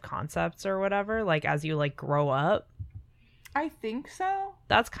 like, kind of concepts or whatever? Like, as you, like, grow up? I think so.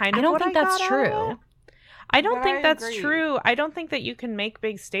 That's kind of I don't what think I that's got out of true. it. I don't But think I that's agree. true. I don't think that you can make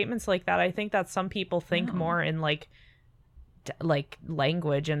big statements like that. I think that some people think No. more in, like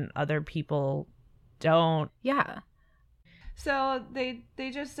language, and other people don't. Yeah. So they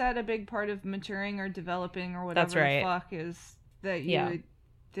just said a big part of maturing or developing or whatever That's right. the fuck is that you Yeah. would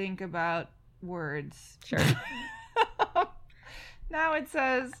think about words. Sure. Now it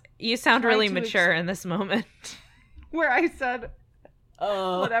says You sound Try really to mature in this moment. where I said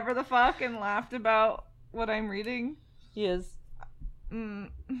Oh. whatever the fuck and laughed about what I'm reading. Yes.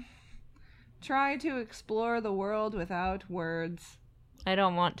 Try to explore the world without words. I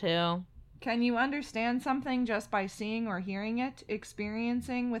don't want to. Can you understand something just by seeing or hearing it,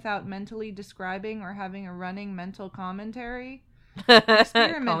 experiencing without mentally describing or having a running mental commentary?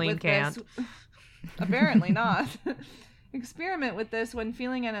 Experiment Colleen with can't. this. Apparently not. Experiment with this when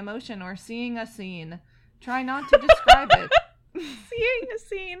feeling an emotion or seeing a scene. Try not to describe it. Seeing a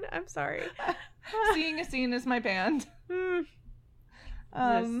scene. I'm sorry. Seeing a scene is my band. Hmm.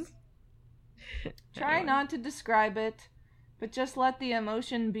 Um, Yes. Try Anyway. not to describe it, but just let the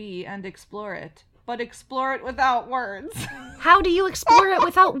emotion be and explore it. But explore it without words. How do you explore it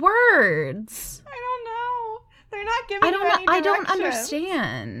without words? I don't know. They're not giving I don't you know. any I don't directions.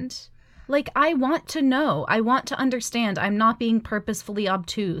 understand. Like, I want to know. I want to understand. I'm not being purposefully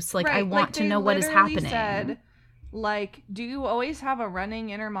obtuse. Like, I Right, want like, to they know what is literally happening. Said, like, do you always have a running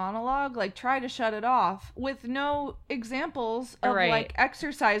inner monologue? Like, try to shut it off with no examples of, Right. like,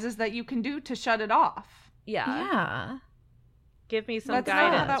 exercises that you can do to shut it off. Yeah. Give me some That's not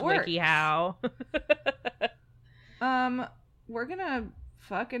how guidance, that works. WikiHow. We're gonna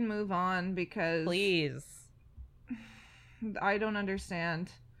fucking move on because Please. I don't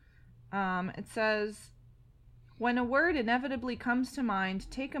understand. It says, when a word inevitably comes to mind,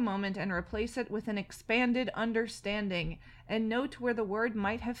 take a moment and replace it with an expanded understanding, and note where the word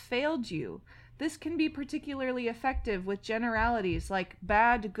might have failed you. This can be particularly effective with generalities like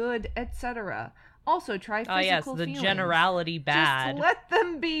bad, good, etc. Also, try physical Oh yes, the feelings. generality bad. Just let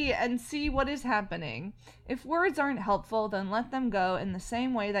them be and see what is happening. If words aren't helpful, then let them go in the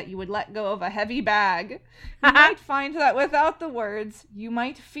same way that you would let go of a heavy bag. You might find that without the words, you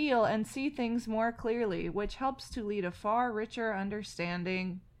might feel and see things more clearly, which helps to lead a far richer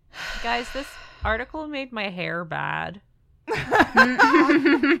understanding. Guys, this article made my hair bad.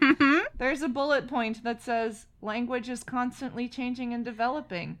 There's a bullet point that says, language is constantly changing and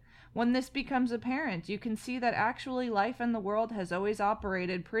developing. When this becomes apparent, you can see that actually life in the world has always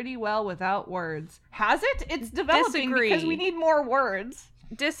operated pretty well without words. Has it? It's developing because Disagree. we need more words.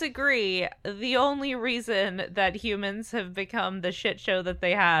 Disagree. The only reason that humans have become the shit show that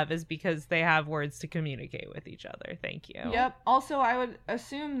they have is because they have words to communicate with each other. Thank you. Yep. Also, I would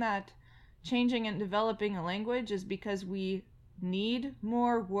assume that changing and developing a language is because we need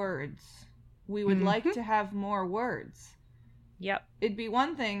more words. We would like to have more words. Yep. It'd be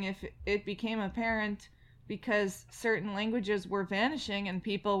one thing if it became apparent because certain languages were vanishing and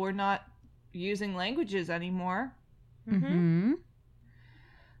people were not using languages anymore. Mm-hmm.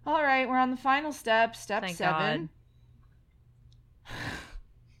 All right, we're on the final step, step Thank 7.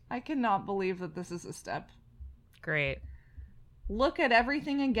 I cannot believe that this is a step. Great. Look at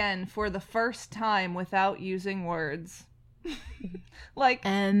everything again for the first time without using words. Like,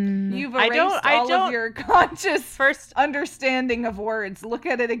 you've I erased don't- all of your conscious First, understanding of words. Look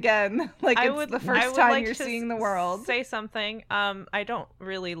at it again. Like it's the I first would time like you're to seeing the world. Say something. I don't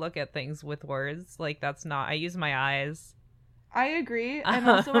really look at things with words. Like, that's not. I use my eyes. I agree. And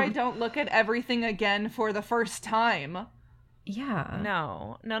also, I don't look at everything again for the first time. Yeah.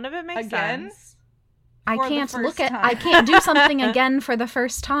 No, none of it makes Again? sense. I For the can't first look at. time. I can't do something again for the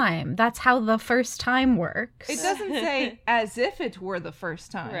first time. That's how the first time works. It doesn't say as if it were the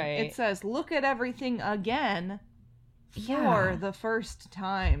first time. Right. It says look at everything again for Yeah. the first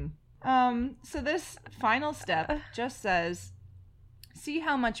time. So this final step just says, see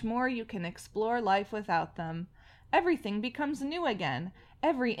how much more you can explore life without them. Everything becomes new again.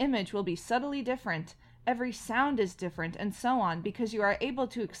 Every image will be subtly different. Every sound is different, and so on, because you are able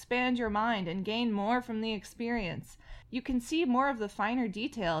to expand your mind and gain more from the experience. You can see more of the finer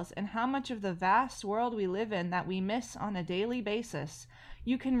details and how much of the vast world we live in that we miss on a daily basis.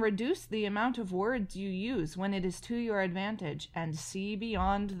 You can reduce the amount of words you use when it is to your advantage and see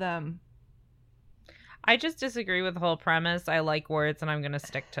beyond them. I just disagree with the whole premise. I like words, and I'm gonna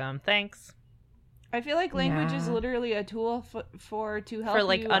stick to them. Thanks. I feel like language is Yeah. literally a tool to help For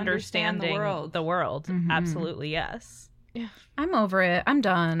like you understanding understand the world. the world. Mhm. Absolutely, yes. I'm over it. I'm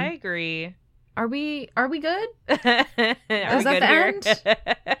done. I agree. Are we good? Is that the end?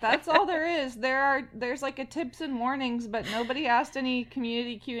 That's all there is. There's like a tips and warnings, but nobody asked any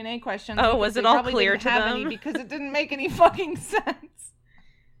community Q&A questions. Oh, because was it they all probably clear didn't to have them? any because it didn't make any fucking sense.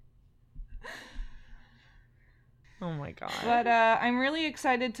 Oh my god. But I'm really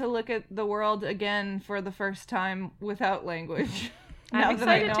excited to look at the world again for the first time without language. Now I'm that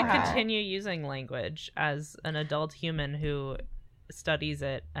I excited to know how. continue using language as an adult human who studies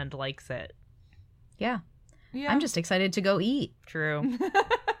it and likes it. Yeah. Yeah. I'm just excited to go eat. True.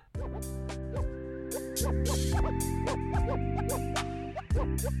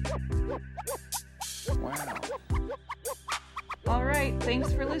 Wow. All right,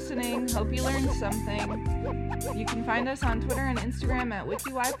 thanks for listening. Hope you learned something. You can find us on Twitter and Instagram at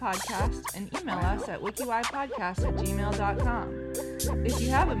WikiYPodcast and email us at wikiYpodcast@gmail.com. If you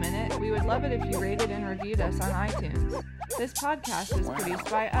have a minute, we would love it if you rated and reviewed us on iTunes. This podcast is produced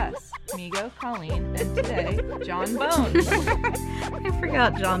by us, Migo, Colleen, and today, John Bones. I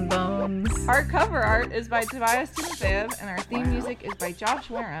forgot John Bones. Our cover art is by Tobias Timofeyev, and our theme music is by Josh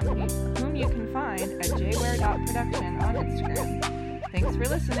Wareham, whom you can find at jware.production on Instagram. Thanks for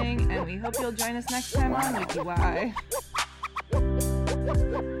listening, and we hope you'll join us next time on WikiY.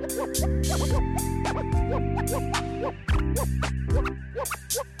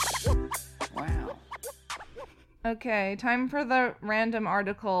 Wow. Okay, time for the random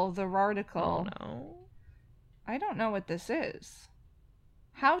article, the Oh Rarticle. no. I don't know what this is.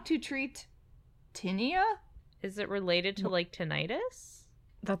 How to treat tinea? Is it related to like tinnitus?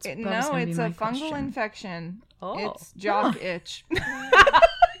 That was No, gonna be it's my a fungal question. infection. Oh. It's jock itch.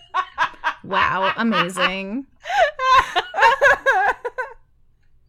 Wow, amazing.